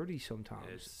is dirty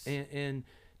sometimes, and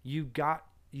you've got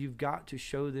to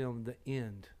show them the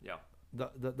end. Yeah.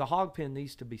 The hog pen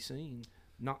needs to be seen,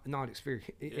 not experience.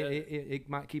 It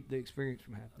might keep the experience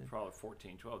from happening. Proverbs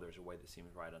 14:12. There's a way that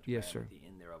seems right unto yes, man, sir. but the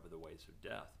end thereof are the ways of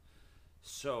death.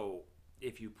 So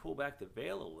if you pull back the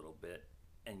veil a little bit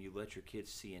and you let your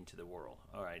kids see into the world,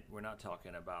 all right, we're not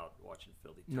talking about watching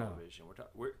filthy television.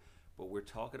 No. We're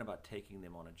talking about taking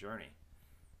them on a journey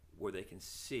where they can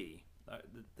see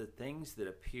the things that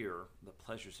appear, the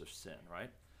pleasures of sin,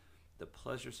 right? The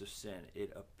pleasures of sin,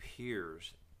 it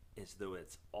appears as though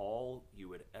it's all you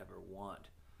would ever want,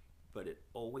 but it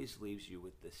always leaves you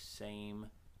with the same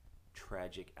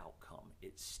tragic outcome.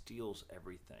 It steals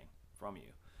everything from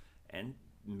you. And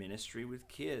ministry with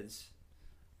kids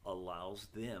allows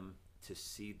them to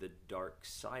see the dark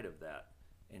side of that.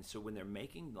 And so when they're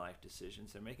making life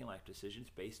decisions, they're making life decisions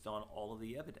based on all of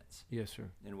the evidence. Yes, sir.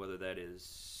 And whether that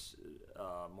is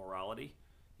morality,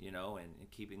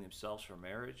 and keeping themselves from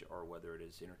marriage, or whether it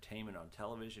is entertainment on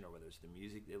television, or whether it's the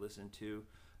music they listen to,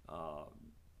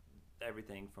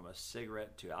 everything from a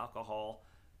cigarette to alcohol,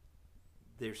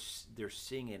 they're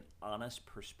seeing an honest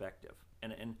perspective.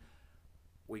 And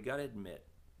we got to admit,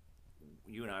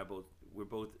 you and I we're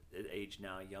both at age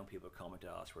now, young people are coming to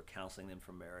us. We're counseling them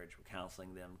for marriage. We're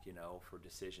counseling them, for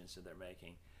decisions that they're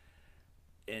making.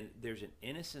 And there's an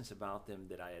innocence about them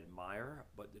that I admire,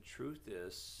 but the truth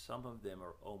is some of them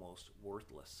are almost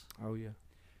worthless. Oh, yeah.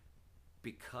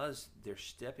 Because they're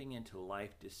stepping into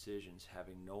life decisions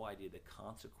having no idea the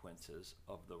consequences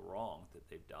of the wrong that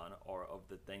they've done or of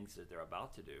the things that they're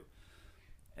about to do.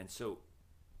 And so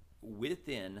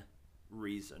within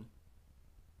reason,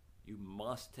 you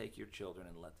must take your children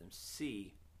and let them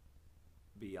see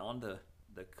beyond the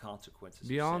consequences,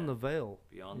 beyond of sin, the veil.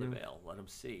 beyond the veil. Let them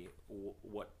see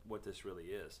what this really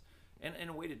is. And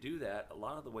a way to do that, a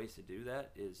lot of the ways to do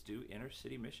that is do inner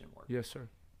city mission work. Yes, sir.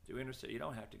 Do inner city. You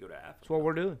don't have to go to Africa. That's what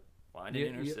we're doing. Find an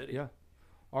inner city. Yeah.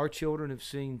 Our children have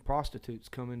seen prostitutes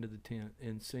come into the tent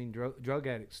and seen drug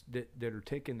addicts that are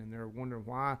ticking, and they're wondering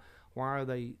why are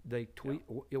they tweak.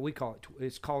 Yeah. We call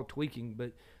it's called tweaking,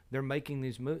 but they're making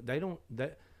these moves. They don't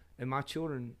that. And my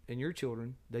children and your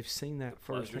children, they've seen that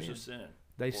firsthand. Pleasures of sin.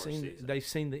 They've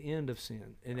seen the end of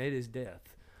sin, and it is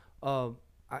death.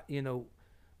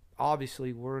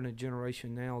 Obviously we're in a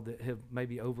generation now that have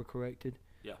maybe overcorrected.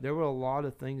 Yeah. There were a lot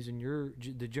of things in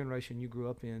the generation you grew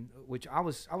up in, which I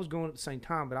was growing up at the same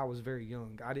time, but I was very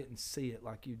young. I didn't see it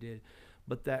like you did.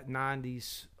 But that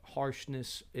 90s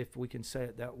harshness, if we can say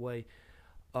it that way,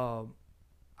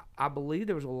 I believe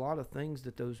there was a lot of things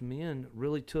that those men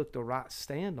really took the right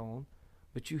stand on,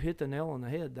 but you hit the nail on the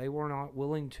head. They were not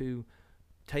willing to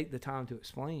take the time to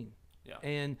explain. Yeah.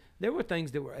 And there were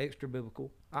things that were extra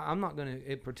biblical. I'm not going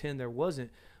to pretend there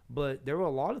wasn't, but there were a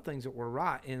lot of things that were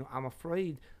right. And I'm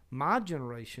afraid my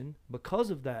generation, because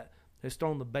of that, has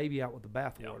thrown the baby out with the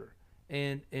bathwater.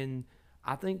 Yeah. And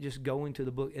I think just going to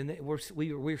the book, and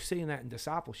we're seeing that in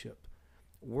discipleship.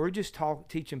 We're just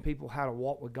teaching people how to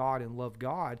walk with God and love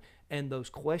God, and those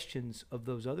questions of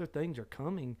those other things are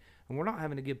coming, and we're not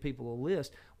having to give people a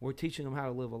list. We're teaching them how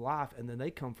to live a life, and then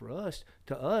they come to us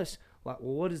like,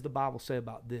 well, what does the Bible say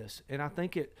about this? And I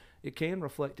think it can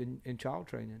reflect in child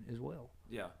training as well.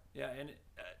 Yeah, and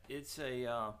it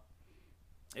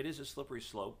is a slippery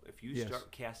slope if you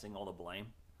start casting all the blame.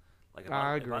 Like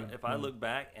if I look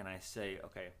back and I say,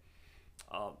 okay,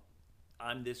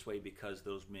 I'm this way because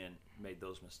those men made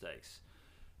those mistakes.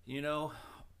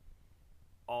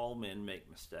 All men make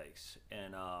mistakes,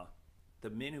 and the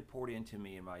men who poured into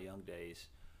me in my young days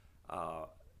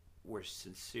were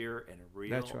sincere and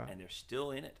real. That's right. And they're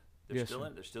still in it. They're still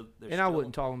in it. They're still. I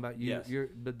wasn't talking about you. Yes.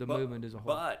 But the movement as a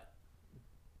whole.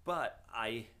 But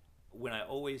when I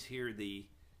always hear the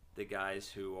guys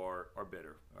who are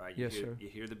bitter, right? Yes, sir. You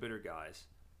hear the bitter guys.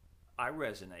 I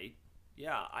resonate.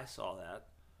 Yeah, I saw that.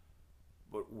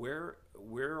 But where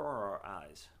are our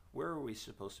eyes? Where are we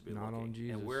supposed to be looking? Not on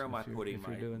Jesus. And where am I putting if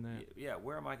you're doing that? Yeah,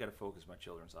 where am I going to focus my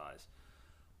children's eyes?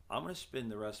 I'm going to spend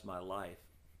the rest of my life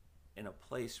in a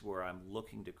place where I'm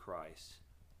looking to Christ,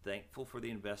 thankful for the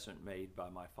investment made by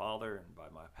my father and by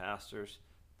my pastors,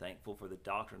 thankful for the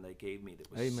doctrine they gave me that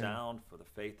was Amen. sound, for the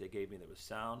faith they gave me that was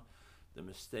sound, the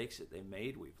mistakes that they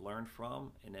made we've learned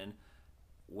from, and then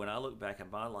when I look back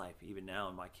at my life, even now,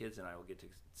 and my kids and I will get to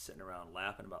sitting around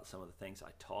laughing about some of the things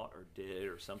I taught or did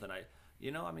or something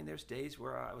there's days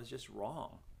where I was just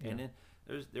wrong. Yeah. And then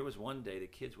there was one day the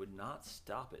kids would not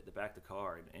stop at the back of the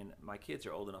car, and my kids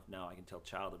are old enough now I can tell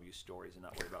child abuse stories and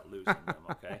not worry about losing them,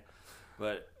 okay?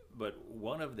 But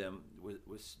one of them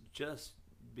was just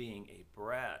being a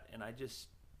brat, and I just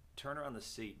turned around the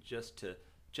seat just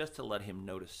to let him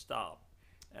know to stop.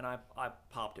 And I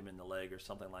popped him in the leg or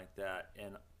something like that,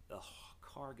 and the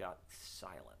car got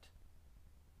silent.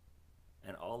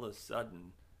 And all of a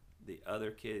sudden, the other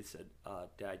kid said,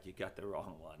 Dad, you got the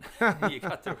wrong one. You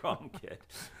got the wrong kid.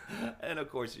 And, of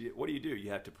course, what do? You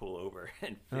have to pull over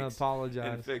and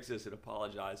fix this and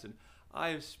apologize. And I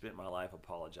have spent my life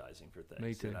apologizing for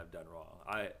things that I've done wrong.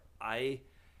 I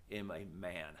am a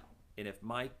man. And if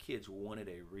my kids wanted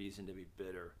a reason to be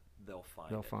bitter, they'll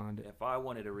find it. If I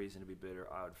wanted a reason to be bitter,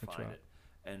 I would find it.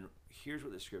 And here's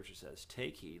what the scripture says: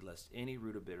 take heed lest any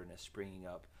root of bitterness springing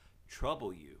up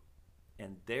trouble you,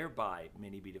 and thereby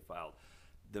many be defiled.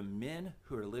 The men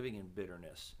who are living in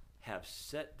bitterness have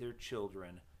set their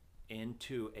children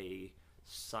into a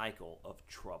cycle of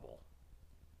trouble.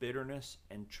 Bitterness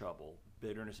and trouble.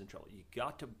 Bitterness and trouble. You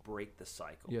got to break the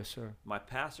cycle. Yes, sir. My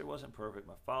pastor wasn't perfect.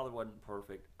 My father wasn't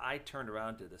perfect. I turned around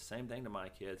and did the same thing to my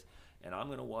kids, and I'm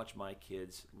going to watch my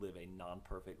kids live a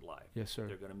non-perfect life. Yes, sir.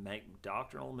 They're going to make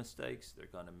doctrinal mistakes. They're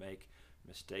going to make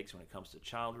mistakes when it comes to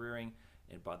child rearing.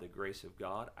 And by the grace of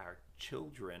God, our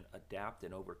children adapt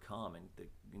and overcome.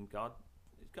 And God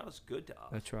is good to us.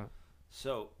 That's right.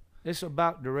 So it's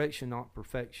about direction, not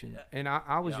perfection. Yeah. And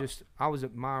I was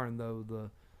admiring though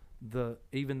the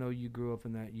even though you grew up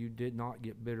in that, you did not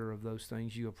get bitter of those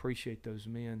things. You appreciate those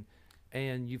men,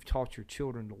 and you've taught your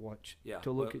children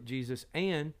to look at Jesus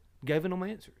and giving them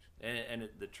answers. And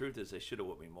the truth is, they should have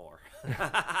whipped me more.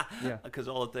 Yeah. Because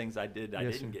all the things I did, I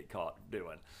didn't get caught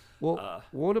doing. Well,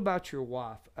 what about your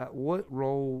wife? What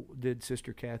role did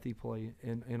Sister Kathy play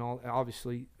in all?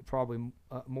 Obviously, probably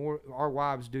more. Our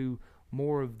wives do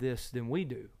more of this than we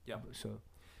do. Yeah. So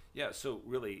Yeah, so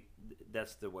really,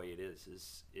 that's the way it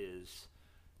is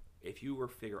if you were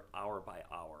to figure hour by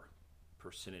hour,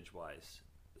 percentage-wise,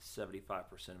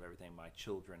 75% of everything my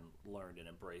children learned and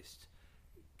embraced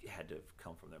had to have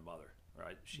come from their mother,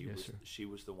 right? She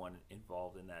was the one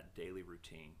involved in that daily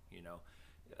routine,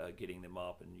 getting them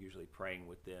up and usually praying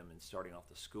with them and starting off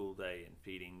the school day and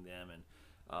feeding them. And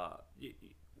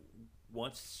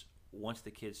once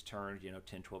the kids turned,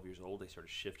 10, 12 years old, they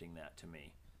started shifting that to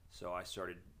me. So I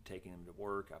started taking them to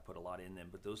work. I put a lot in them,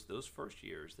 but those first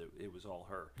years, it was all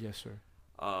her. Yes, sir.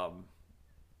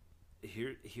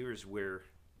 Here's where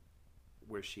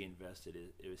she invested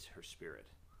is her spirit.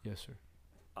 Yes, sir.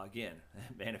 Again,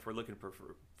 man, if we're looking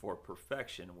for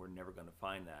perfection, we're never going to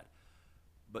find that.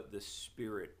 But the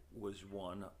spirit was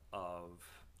one of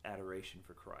adoration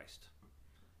for Christ.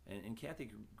 And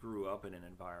Kathy grew up in an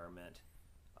environment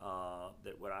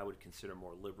that what I would consider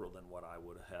more liberal than what I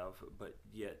would have, but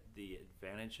yet the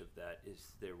advantage of that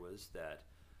is there was that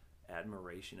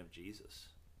admiration of Jesus,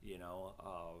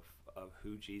 of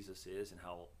who Jesus is and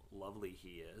how lovely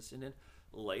he is. And then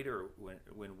later,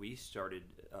 when we started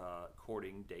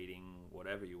courting, dating,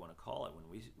 whatever you want to call it, when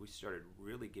we started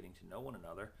really getting to know one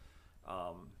another,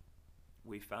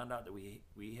 we found out that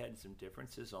we had some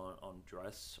differences on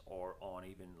dress, or on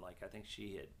even, like, I think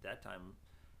she had that time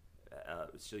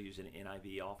still using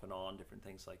NIV off and on, different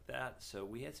things like that. So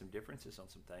we had some differences on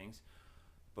some things,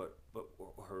 but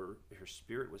her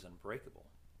spirit was unbreakable.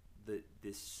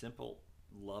 This simple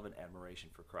love and admiration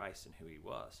for Christ and who he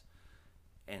was.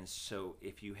 And so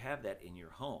if you have that in your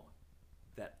home,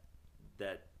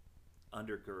 that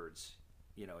undergirds,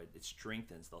 it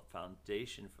strengthens the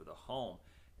foundation for the home.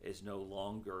 Is no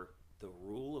longer the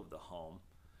rule of the home,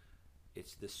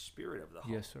 it's the spirit of the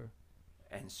home. Yes, sir.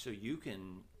 And so you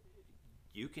can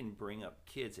bring up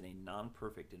kids in a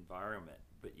non-perfect environment,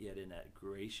 but yet in that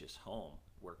gracious home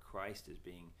where Christ is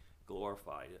being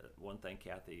glorified. One thing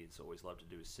Kathy has always loved to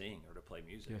do is sing or to play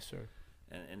music. Yes, sir.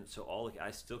 And so I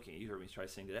still can't. You heard me try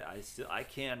to sing today. I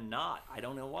cannot. I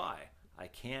don't know why. I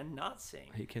cannot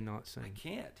sing. He cannot sing. I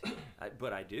can't.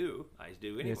 But I do. I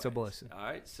do anyway. It's a blessing. All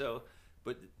right. So,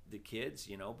 but the kids,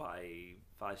 by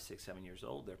 5, 6, 7 years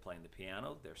old, they're playing the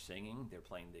piano, they're singing, they're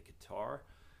playing the guitar,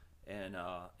 and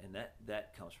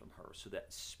that comes from her. So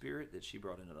that spirit that she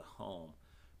brought into the home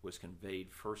was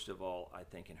conveyed, first of all, I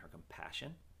think, in her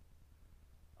compassion.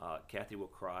 Kathy will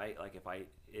cry. Like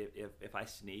if I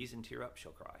sneeze and tear up,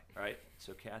 she'll cry. Right.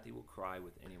 So Kathy will cry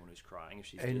with anyone who's crying. If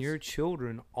she's your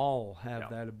children all have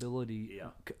that ability. Yeah.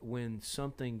 When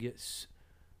something gets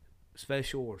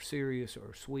special or serious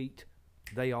or sweet,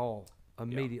 they all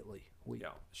immediately weep. Yeah.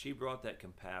 She brought that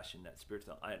compassion, that spirit.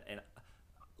 And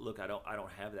look, I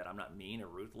don't have that. I'm not mean or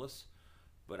ruthless,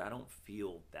 but I don't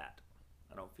feel that.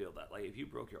 Like if you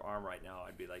broke your arm right now,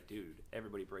 I'd be like, dude,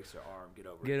 everybody breaks their arm. Get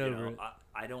over it.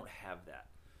 I don't have that.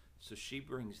 So she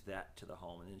brings that to the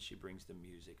home, and then she brings the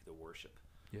music, the worship.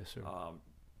 Yes, sir.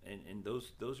 And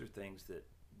those are things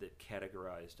that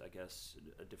categorized, I guess,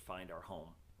 defined our home.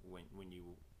 When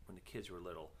the kids were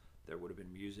little, there would have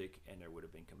been music and there would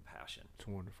have been compassion. It's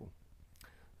wonderful.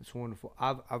 It's wonderful.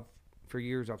 I've for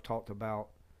years I've talked about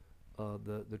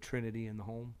the Trinity in the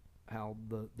home. How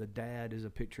the dad is a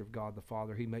picture of God the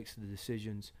Father. He makes the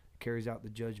decisions, carries out the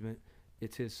judgment.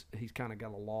 He's kind of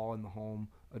got a law in the home,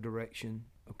 a direction.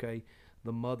 Okay,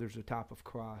 the mother's a type of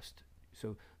Christ.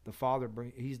 So the father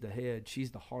he's the head.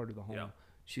 She's the heart of the home. Yeah.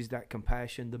 She's that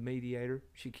compassion, the mediator.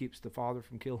 She keeps the father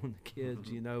from killing the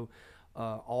kids.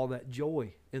 All that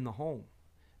joy in the home.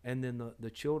 And then the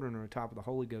children are a type of the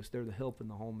Holy Ghost. They're the help in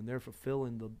the home, and they're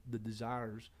fulfilling the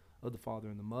desires of the father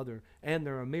and the mother, and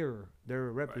they're a mirror. They're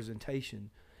a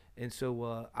representation. Right. And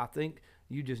so I think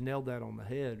you just nailed that on the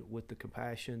head with the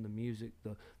compassion, the music,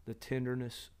 the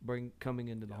tenderness coming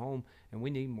into the home, and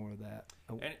we need more of that.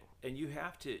 And you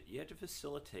have to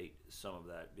facilitate some of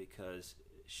that, because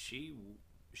she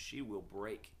will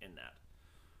break in that.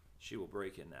 She will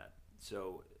break in that.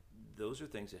 So those are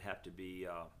things that have to be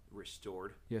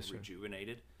restored, yes,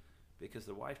 rejuvenated, because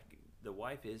the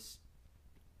wife is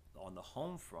on the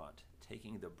home front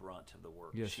taking the brunt of the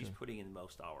work. Yes, she's sir. putting in the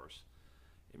most hours.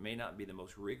 It may not be the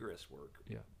most rigorous work,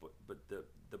 but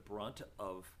the brunt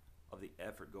of the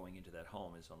effort going into that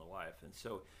home is on the wife. And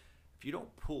so if you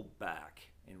don't pull back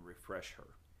and refresh her,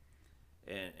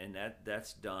 and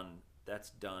that's done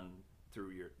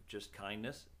through your just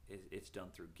kindness, it's done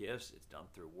through gifts, it's done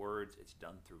through words, it's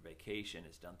done through vacation,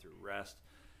 it's done through rest,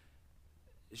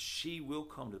 she will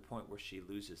come to the point where she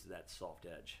loses that soft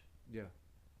edge. Yeah.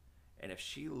 And if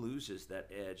she loses that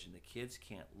edge and the kids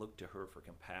can't look to her for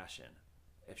compassion,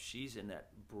 if she's in that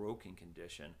broken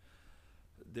condition,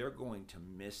 they're going to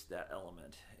miss that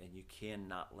element, and you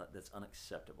cannot let that's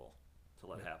unacceptable to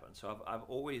let happen. So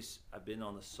I've been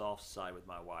on the soft side with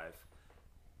my wife.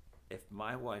 If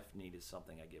my wife needed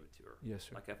something, I give it to her. Yes,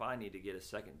 sir. Like if I need to get a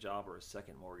second job or a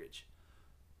second mortgage,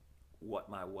 what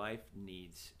my wife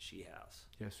needs, she has.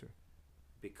 Yes, sir.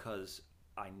 Because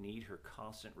I need her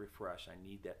constant refresh. I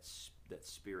need that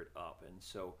spirit up. And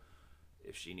so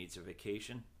if she needs a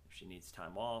vacation, if she needs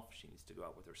time off, she needs to go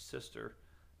out with her sister,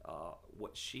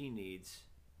 what she needs,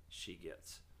 she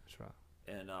gets. That's right.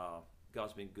 And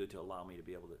God's been good to allow me to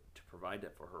be able to provide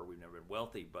that for her. We've never been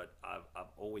wealthy, but I've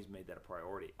always made that a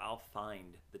priority. I'll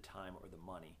find the time or the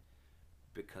money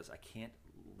because I can't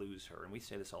lose her. And we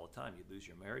say this all the time. You lose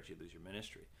your marriage, you lose your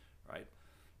ministry, right?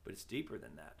 But it's deeper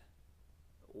than that.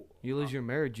 You lose your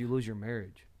marriage, you lose your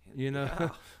marriage. You know, yeah,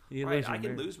 you right. lose your I can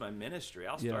marriage. lose my ministry.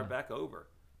 I'll start back over,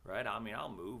 right? I mean,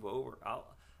 I'll move over.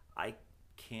 I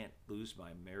can't lose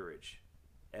my marriage.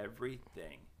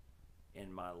 Everything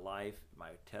in my life, my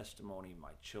testimony,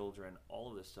 my children,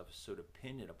 all of this stuff is so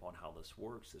dependent upon how this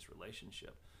works, this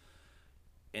relationship.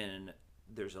 And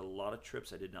there's a lot of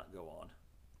trips I did not go on.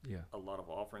 Yeah. A lot of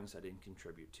offerings I didn't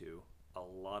contribute to. A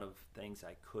lot of things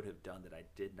I could have done that I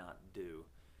did not do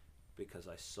because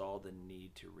I saw the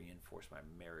need to reinforce my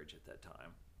marriage at that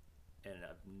time. And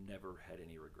I've never had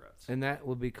any regrets. And that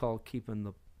would be called keeping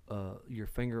the your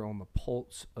finger on the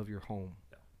pulse of your home.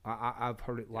 Yeah. I've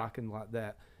heard it likened like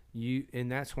that.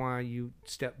 And that's why you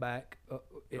stepped back.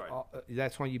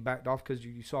 That's why you backed off, because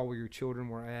you saw where your children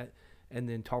were at, and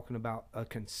then talking about a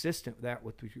consistent that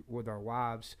with our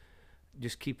wives,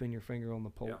 just keeping your finger on the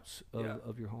pulse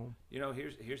of your home. You know,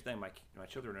 here's the thing. My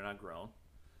children are not grown,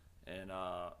 and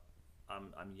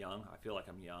I'm young. I feel like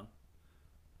I'm young.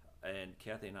 And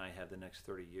Kathy and I have the next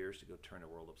 30 years to go turn the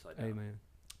world upside down. Amen.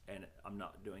 And I'm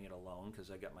not doing it alone,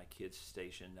 because I got my kids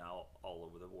stationed now all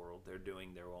over the world. They're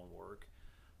doing their own work.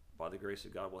 By the grace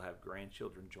of God, we'll have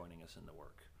grandchildren joining us in the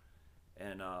work.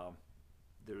 And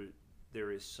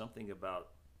there is something about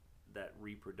that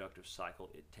reproductive cycle.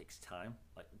 It takes time,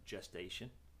 like gestation.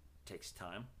 It takes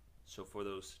time. So for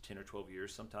those 10 or 12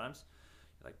 years sometimes,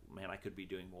 like, man, I could be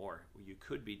doing more. Well, you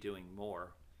could be doing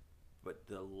more, but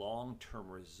the long-term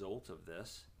result of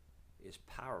this is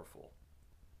powerful.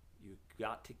 You've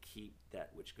got to keep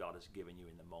that which God has given you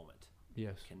in the moment.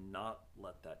 Yes. You cannot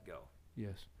let that go.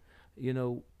 Yes. You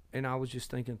know, and I was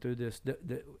just thinking through this,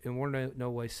 and we're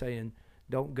no way saying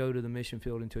don't go to the mission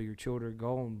field until your children are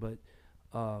gone, but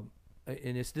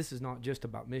and this is not just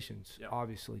about missions,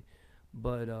 obviously,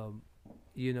 but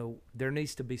you know, there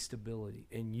needs to be stability,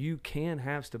 and you can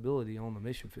have stability on the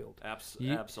mission field.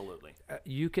 Absolutely.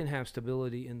 You can have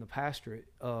stability in the pastorate.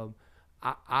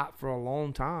 I for a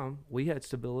long time we had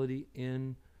stability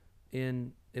in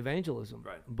evangelism,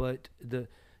 right? But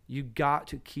you got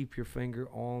to keep your finger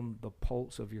on the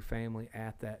pulse of your family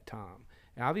at that time.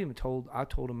 And I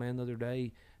told a man the other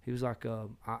day, he was like,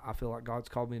 I feel like God's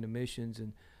called me into missions,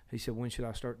 and he said, when should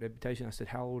I start deputation? I said,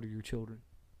 how old are your children?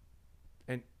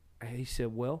 And he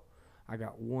said, well, I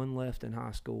got one left in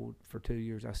high school for 2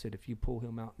 years. I said, if you pull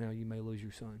him out now, you may lose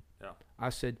your son. Yeah.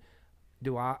 I said,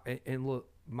 and look,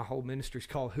 my whole ministry's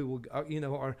called Who Will Go. You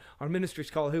know, our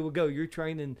ministry's called Who Will Go. You're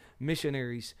training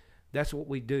missionaries. That's what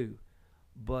we do.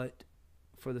 But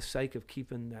for the sake of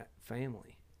keeping that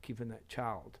family, keeping that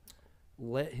child,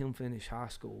 let him finish high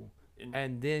school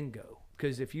and then go.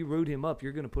 Because if you root him up,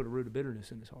 you're going to put a root of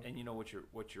bitterness in his heart. And you know what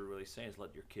you're really saying is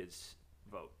let your kids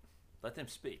vote. Let them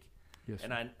speak. Yes.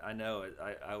 And I know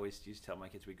I always used to tell my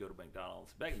kids we go to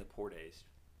McDonald's back in the poor days.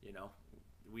 You know,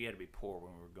 we had to be poor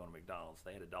when we were going to McDonald's.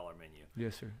 They had $1 menu.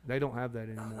 Yes, sir. They don't have that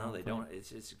anymore. No, they don't.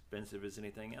 It's as expensive as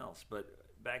anything else. But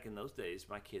back in those days,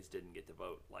 my kids didn't get to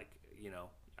vote. Like, you know,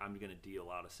 I'm going to deal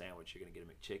out a sandwich. You're going to get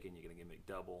a McChicken. You're going to get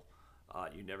a McDouble.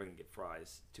 You're never going to get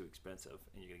fries, too expensive,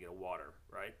 and you're going to get a water,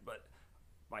 right? But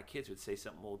my kids would say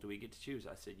something, well, do we get to choose?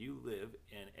 I said, you live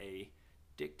in a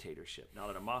dictatorship, not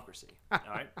a democracy, all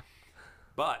right?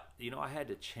 But, you know, I had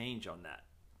to change on that.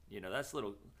 You know, that's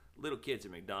little kids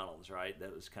at McDonald's, right?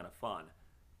 That was kind of fun.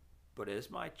 But as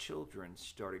my children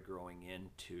started growing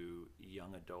into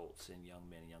young adults and young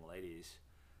men and young ladies,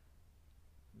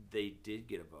 they did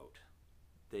get a vote.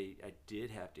 I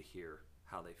did have to hear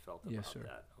how they felt about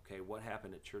that. Okay, what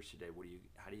happened at church today?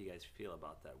 How do you guys feel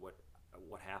about that? What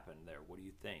happened there? What do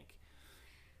you think?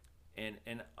 And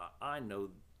I know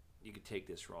you could take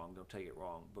this wrong. Don't take it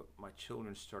wrong. But my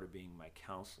children started being my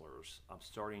counselors. I'm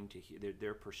starting to hear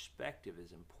their perspective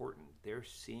is important. They're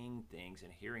seeing things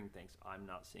and hearing things I'm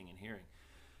not seeing and hearing.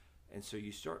 And so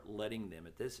you start letting them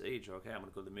at this age. Okay, I'm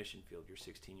going to go to the mission field. You're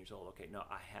 16 years old. Okay, no,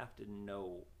 I have to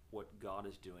know what God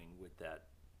is doing with that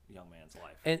young man's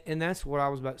life. And that's what I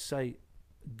was about to say.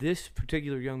 This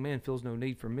particular young man feels no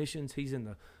need for missions. He's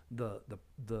in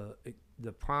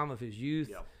the prime of his youth.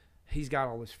 Yep. He's got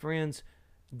all his friends.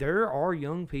 There are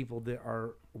young people that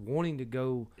are wanting to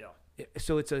go. Yeah.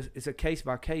 So it's a case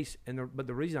by case. But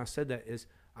the reason I said that is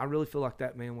I really feel like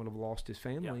that man would have lost his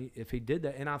family if he did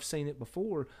that. And I've seen it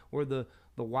before where the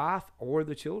wife or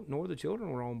the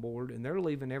children were on board and they're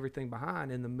leaving everything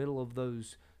behind in the middle of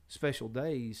those special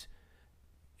days,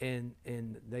 and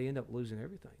they end up losing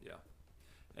everything. Yeah.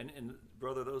 And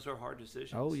brother, those are hard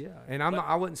decisions. Oh yeah, and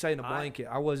I wasn't saying a blanket.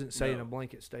 I wasn't saying a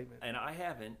blanket statement. And I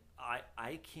haven't.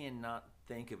 I cannot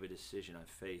think of a decision I've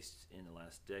faced in the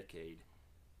last decade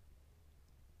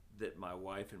that my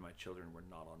wife and my children were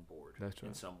not on board. That's right.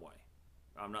 In some way.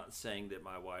 I'm not saying that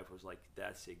my wife was like,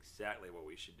 that's exactly what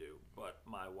we should do. But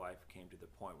my wife came to the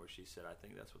point where she said, I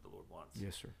think that's what the Lord wants.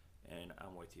 Yes, sir. And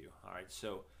I'm with you. All right.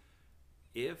 So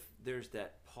if there's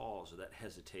that pause or that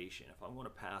hesitation, if I'm going to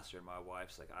pastor and my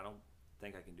wife's like, I don't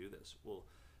think I can do this, well,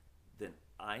 then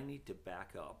I need to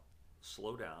back up,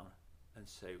 slow down, and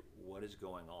say, what is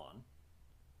going on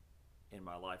in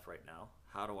my life right now?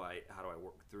 How do I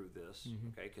work through this? Mm-hmm.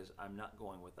 Okay, because I'm not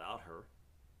going without her.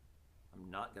 I'm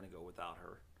not going to go without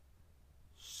her.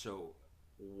 So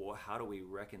how do we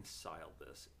reconcile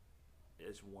this?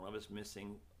 Is one of us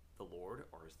missing the Lord,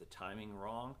 or is the timing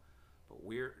wrong? But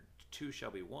two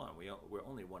shall be one. We're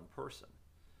only one person.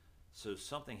 So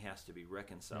something has to be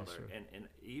reconciled Yes, there. And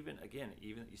even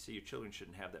you see, your children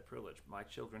shouldn't have that privilege. My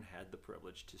children had the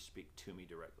privilege to speak to me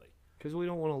directly. Because we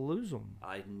don't want to lose them.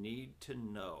 I need to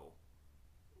know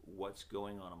what's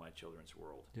going on in my children's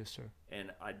world. Yes, sir.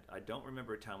 And I don't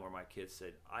remember a time where my kids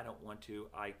said, I don't want to,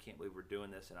 I can't believe we're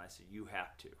doing this, and I said, you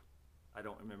have to. I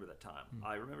don't remember that time.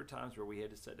 I remember times where we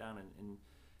had to sit down and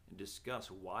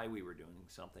discuss why we were doing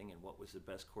something and what was the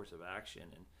best course of action,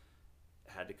 and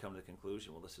had to come to the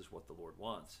conclusion, well, this is what the Lord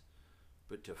wants.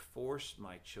 But to force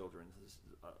my children,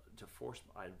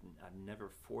 I've never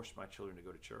forced my children to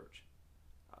go to church.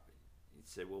 You'd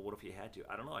say, well, what if you had to?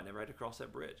 I don't know. I never had to cross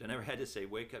that bridge. I never had to say,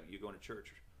 wake up, you're going to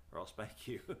church, or I'll spank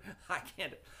you. I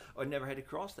can't. I never had to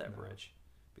cross that bridge,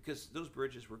 because those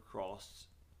bridges were crossed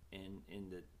in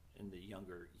the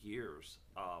younger years.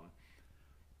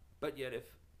 But yet,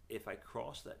 if I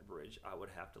crossed that bridge, I would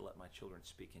have to let my children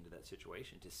speak into that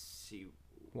situation to see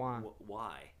why.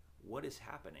 What is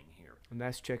happening here. And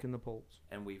that's checking the pulse.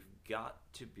 And we've got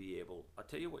to be able, I'll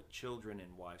tell you what children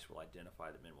and wives will identify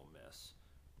that men will miss.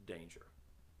 Danger.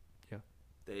 Yeah.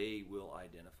 They will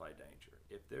identify danger.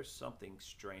 If there's something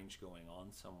strange going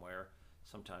on somewhere,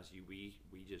 sometimes we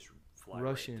just fly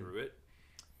Rush right in. through it.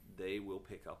 They will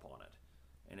pick up on it.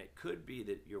 And it could be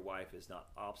that your wife is not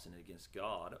obstinate against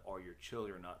God, or your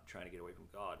children are not trying to get away from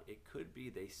God. It could be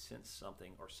they sense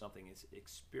something, or something is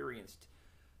experienced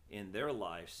in their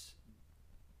lives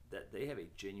that they have a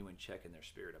genuine check in their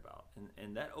spirit about.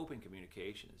 And that open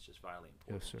communication is just vitally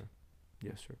important. Yes, sir.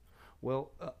 Yes, sir.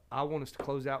 Well, I want us to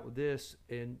close out with this,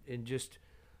 and just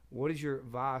what is your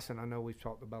advice? And I know we've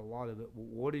talked about a lot of it.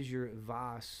 What is your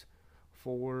advice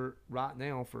for right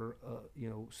now for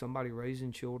somebody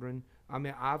raising children? I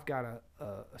mean, I've got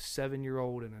a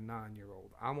 7-year-old and a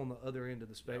 9-year-old. I'm on the other end of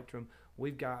the spectrum.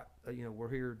 We've got we're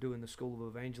here doing the School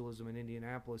of Evangelism in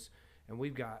Indianapolis, and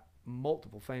we've got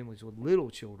multiple families with little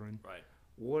children. Right.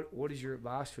 What is your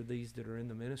advice for these that are in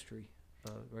the ministry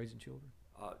raising children?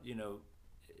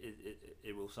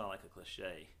 It will sound like a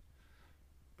cliche,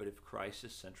 but if Christ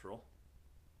is central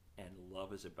and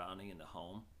love is abounding in the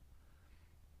home,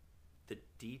 the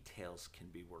details can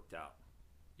be worked out.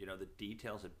 The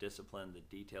details of discipline,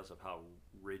 the details of how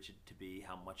rigid to be,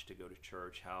 how much to go to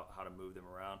church, how to move them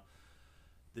around.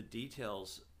 The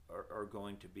details are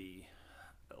going to be,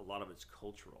 a lot of it's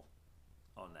cultural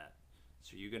on that.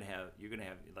 So you're gonna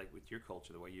have like with your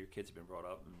culture, the way your kids have been brought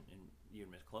up, and you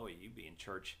and Miss Chloe, you'd be in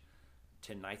church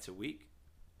 10 nights a week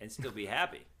and still be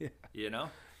happy. Yeah.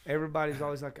 Everybody's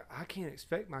always like, I can't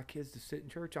expect my kids to sit in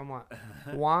church. I'm like,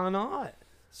 why not?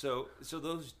 So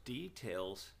those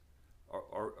details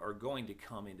are going to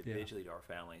come individually to our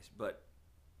families, but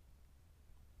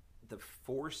the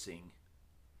force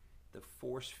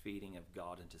feeding of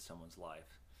God into someone's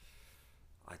life,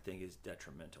 I think, is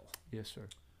detrimental. Yes, sir.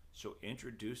 So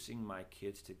introducing my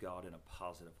kids to God in a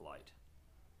positive light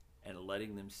and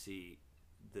letting them see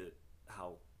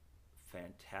how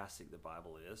fantastic the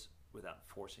Bible is without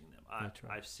forcing them. That's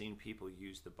right. I've seen people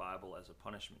use the Bible as a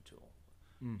punishment tool.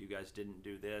 You guys didn't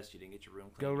do this. You didn't get your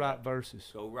room cleaned Go up. write verses.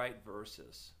 Go write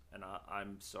verses. And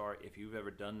I'm sorry if you've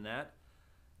ever done that.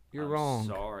 You're I'm wrong.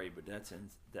 Sorry, but that's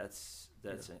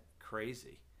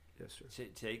crazy. Yes, sir.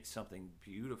 Take something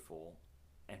beautiful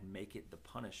and make it the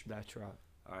punishment. That's right.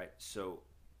 All right, so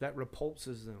That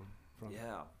repulses them from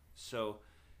yeah. So,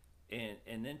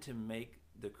 and then to make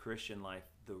the Christian life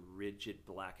the rigid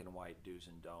black and white do's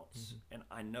and don'ts. And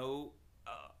I know,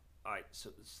 all right,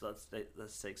 so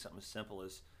let's take something as simple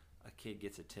as a kid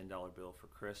gets a $10 bill for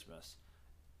Christmas,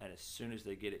 and as soon as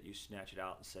they get it, you snatch it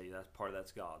out and say,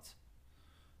 that's God's.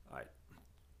 All right.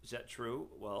 Is that true?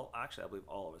 Well, actually, I believe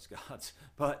all of it's God's.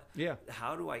 But Yeah.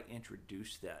 how do I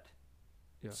introduce that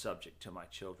Yeah. subject to my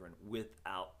children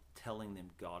without telling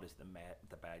them God is the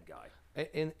bad guy?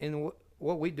 And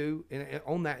what we do and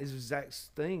on that is exact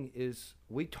thing is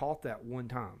we taught that one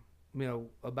time,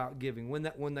 about giving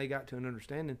when they got to an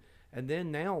understanding, and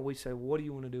then now we say, well, what do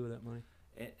you want to do with that money?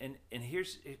 And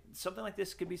here's something like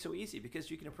this can be so easy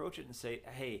because you can approach it and say,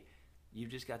 hey, you've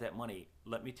just got that money.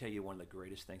 Let me tell you one of the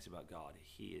greatest things about God.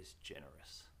 He is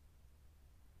generous.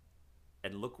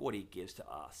 And look what he gives to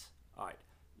us. All right,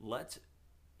 let's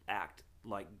act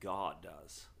like God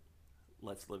does.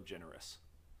 Let's live generous.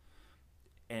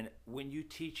 And when you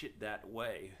teach it that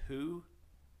way, who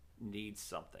needs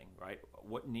something, right?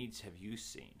 What needs have you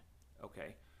seen?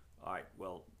 Okay, all right,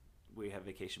 well, we have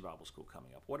Vacation Bible School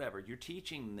coming up. Whatever, you're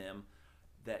teaching them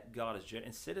that God is generous.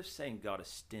 Instead of saying God is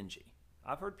stingy.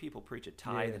 I've heard people preach a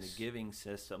tithe and a giving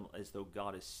system as though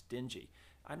God is stingy.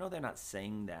 I know they're not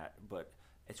saying that, but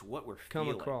it's what we're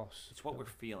feeling. Come across. It's what we're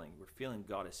feeling. We're feeling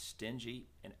God is stingy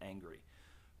and angry.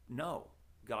 No,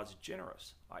 God's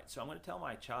generous. All right, so I'm going to tell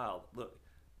my child, look,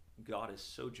 God is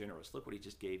so generous. Look what he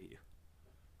just gave you.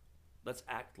 Let's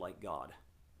act like God.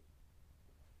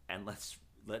 And let's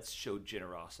show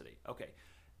generosity. Okay.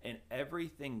 And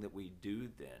everything that we do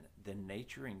then, the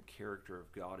nature and character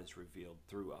of God is revealed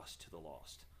through us to the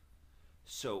lost.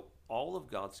 So all of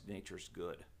God's nature is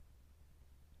good.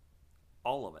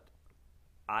 All of it.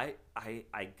 I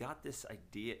got this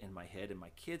idea in my head, and my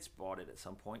kids bought it at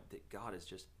some point, that God is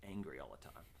just angry all the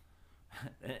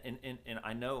time. and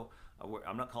I know,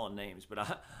 I'm not calling names,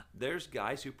 but there's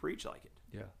guys who preach like it.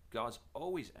 Yeah. God's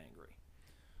always angry.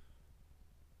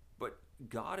 But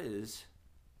God is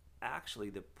actually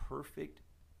the perfect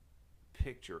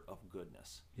picture of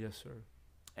goodness. Yes, sir.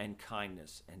 And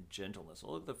kindness and gentleness.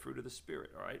 All of the fruit of the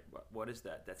Spirit, all right? What is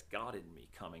that? That's God in me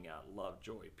coming out. Love,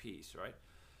 joy, peace, right?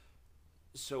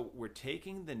 So we're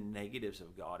taking the negatives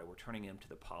of God and we're turning them to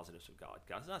the positives of God.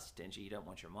 God's not stingy. He doesn't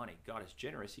want your money. God is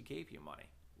generous. He gave you money.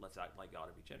 Let's act like God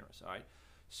and be generous, all right?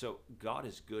 So God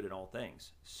is good in all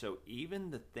things. So even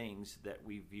the things that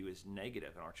we view as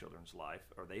negative in our children's life,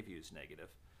 or they view as negative,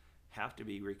 have to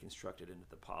be reconstructed into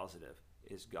the positive.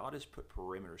 Is God has put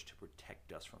perimeters to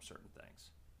protect us from certain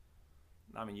things.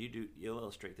 I mean, you'll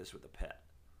illustrate this with a pet.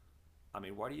 I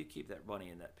mean, why do you keep that bunny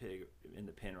and that pig in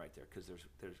the pen right there? Because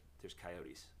there's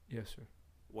coyotes. Yes, sir.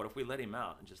 What if we let him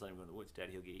out and just let him go in the woods?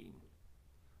 Daddy, he'll get eaten.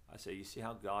 I say, you see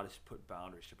how God has put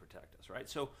boundaries to protect us, right?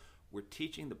 So we're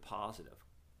teaching the positive.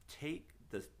 Take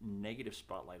the negative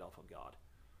spotlight off of God.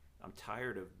 I'm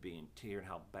tired of hearing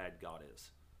how bad God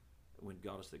is, when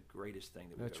God is the greatest thing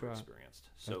that we've ever experienced.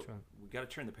 So we've got to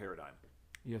turn the paradigm.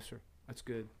 Yes, sir. That's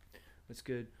good. That's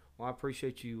good. Well, I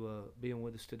appreciate you being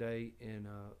with us today, and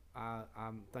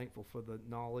I'm thankful for the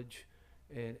knowledge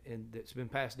and that's been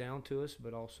passed down to us,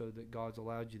 but also that God's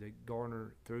allowed you to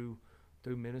garner through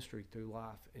ministry, through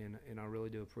life, and I really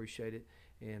do appreciate it.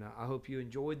 And I hope you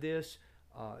enjoyed this.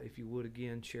 If you would,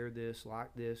 again, share this,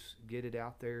 like this, get it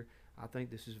out there. I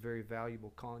think this is very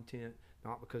valuable content,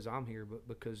 not because I'm here, but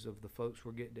because of the folks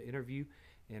we're getting to interview.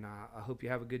 And I hope you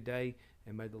have a good day,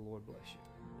 and may the Lord bless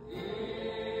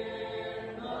you.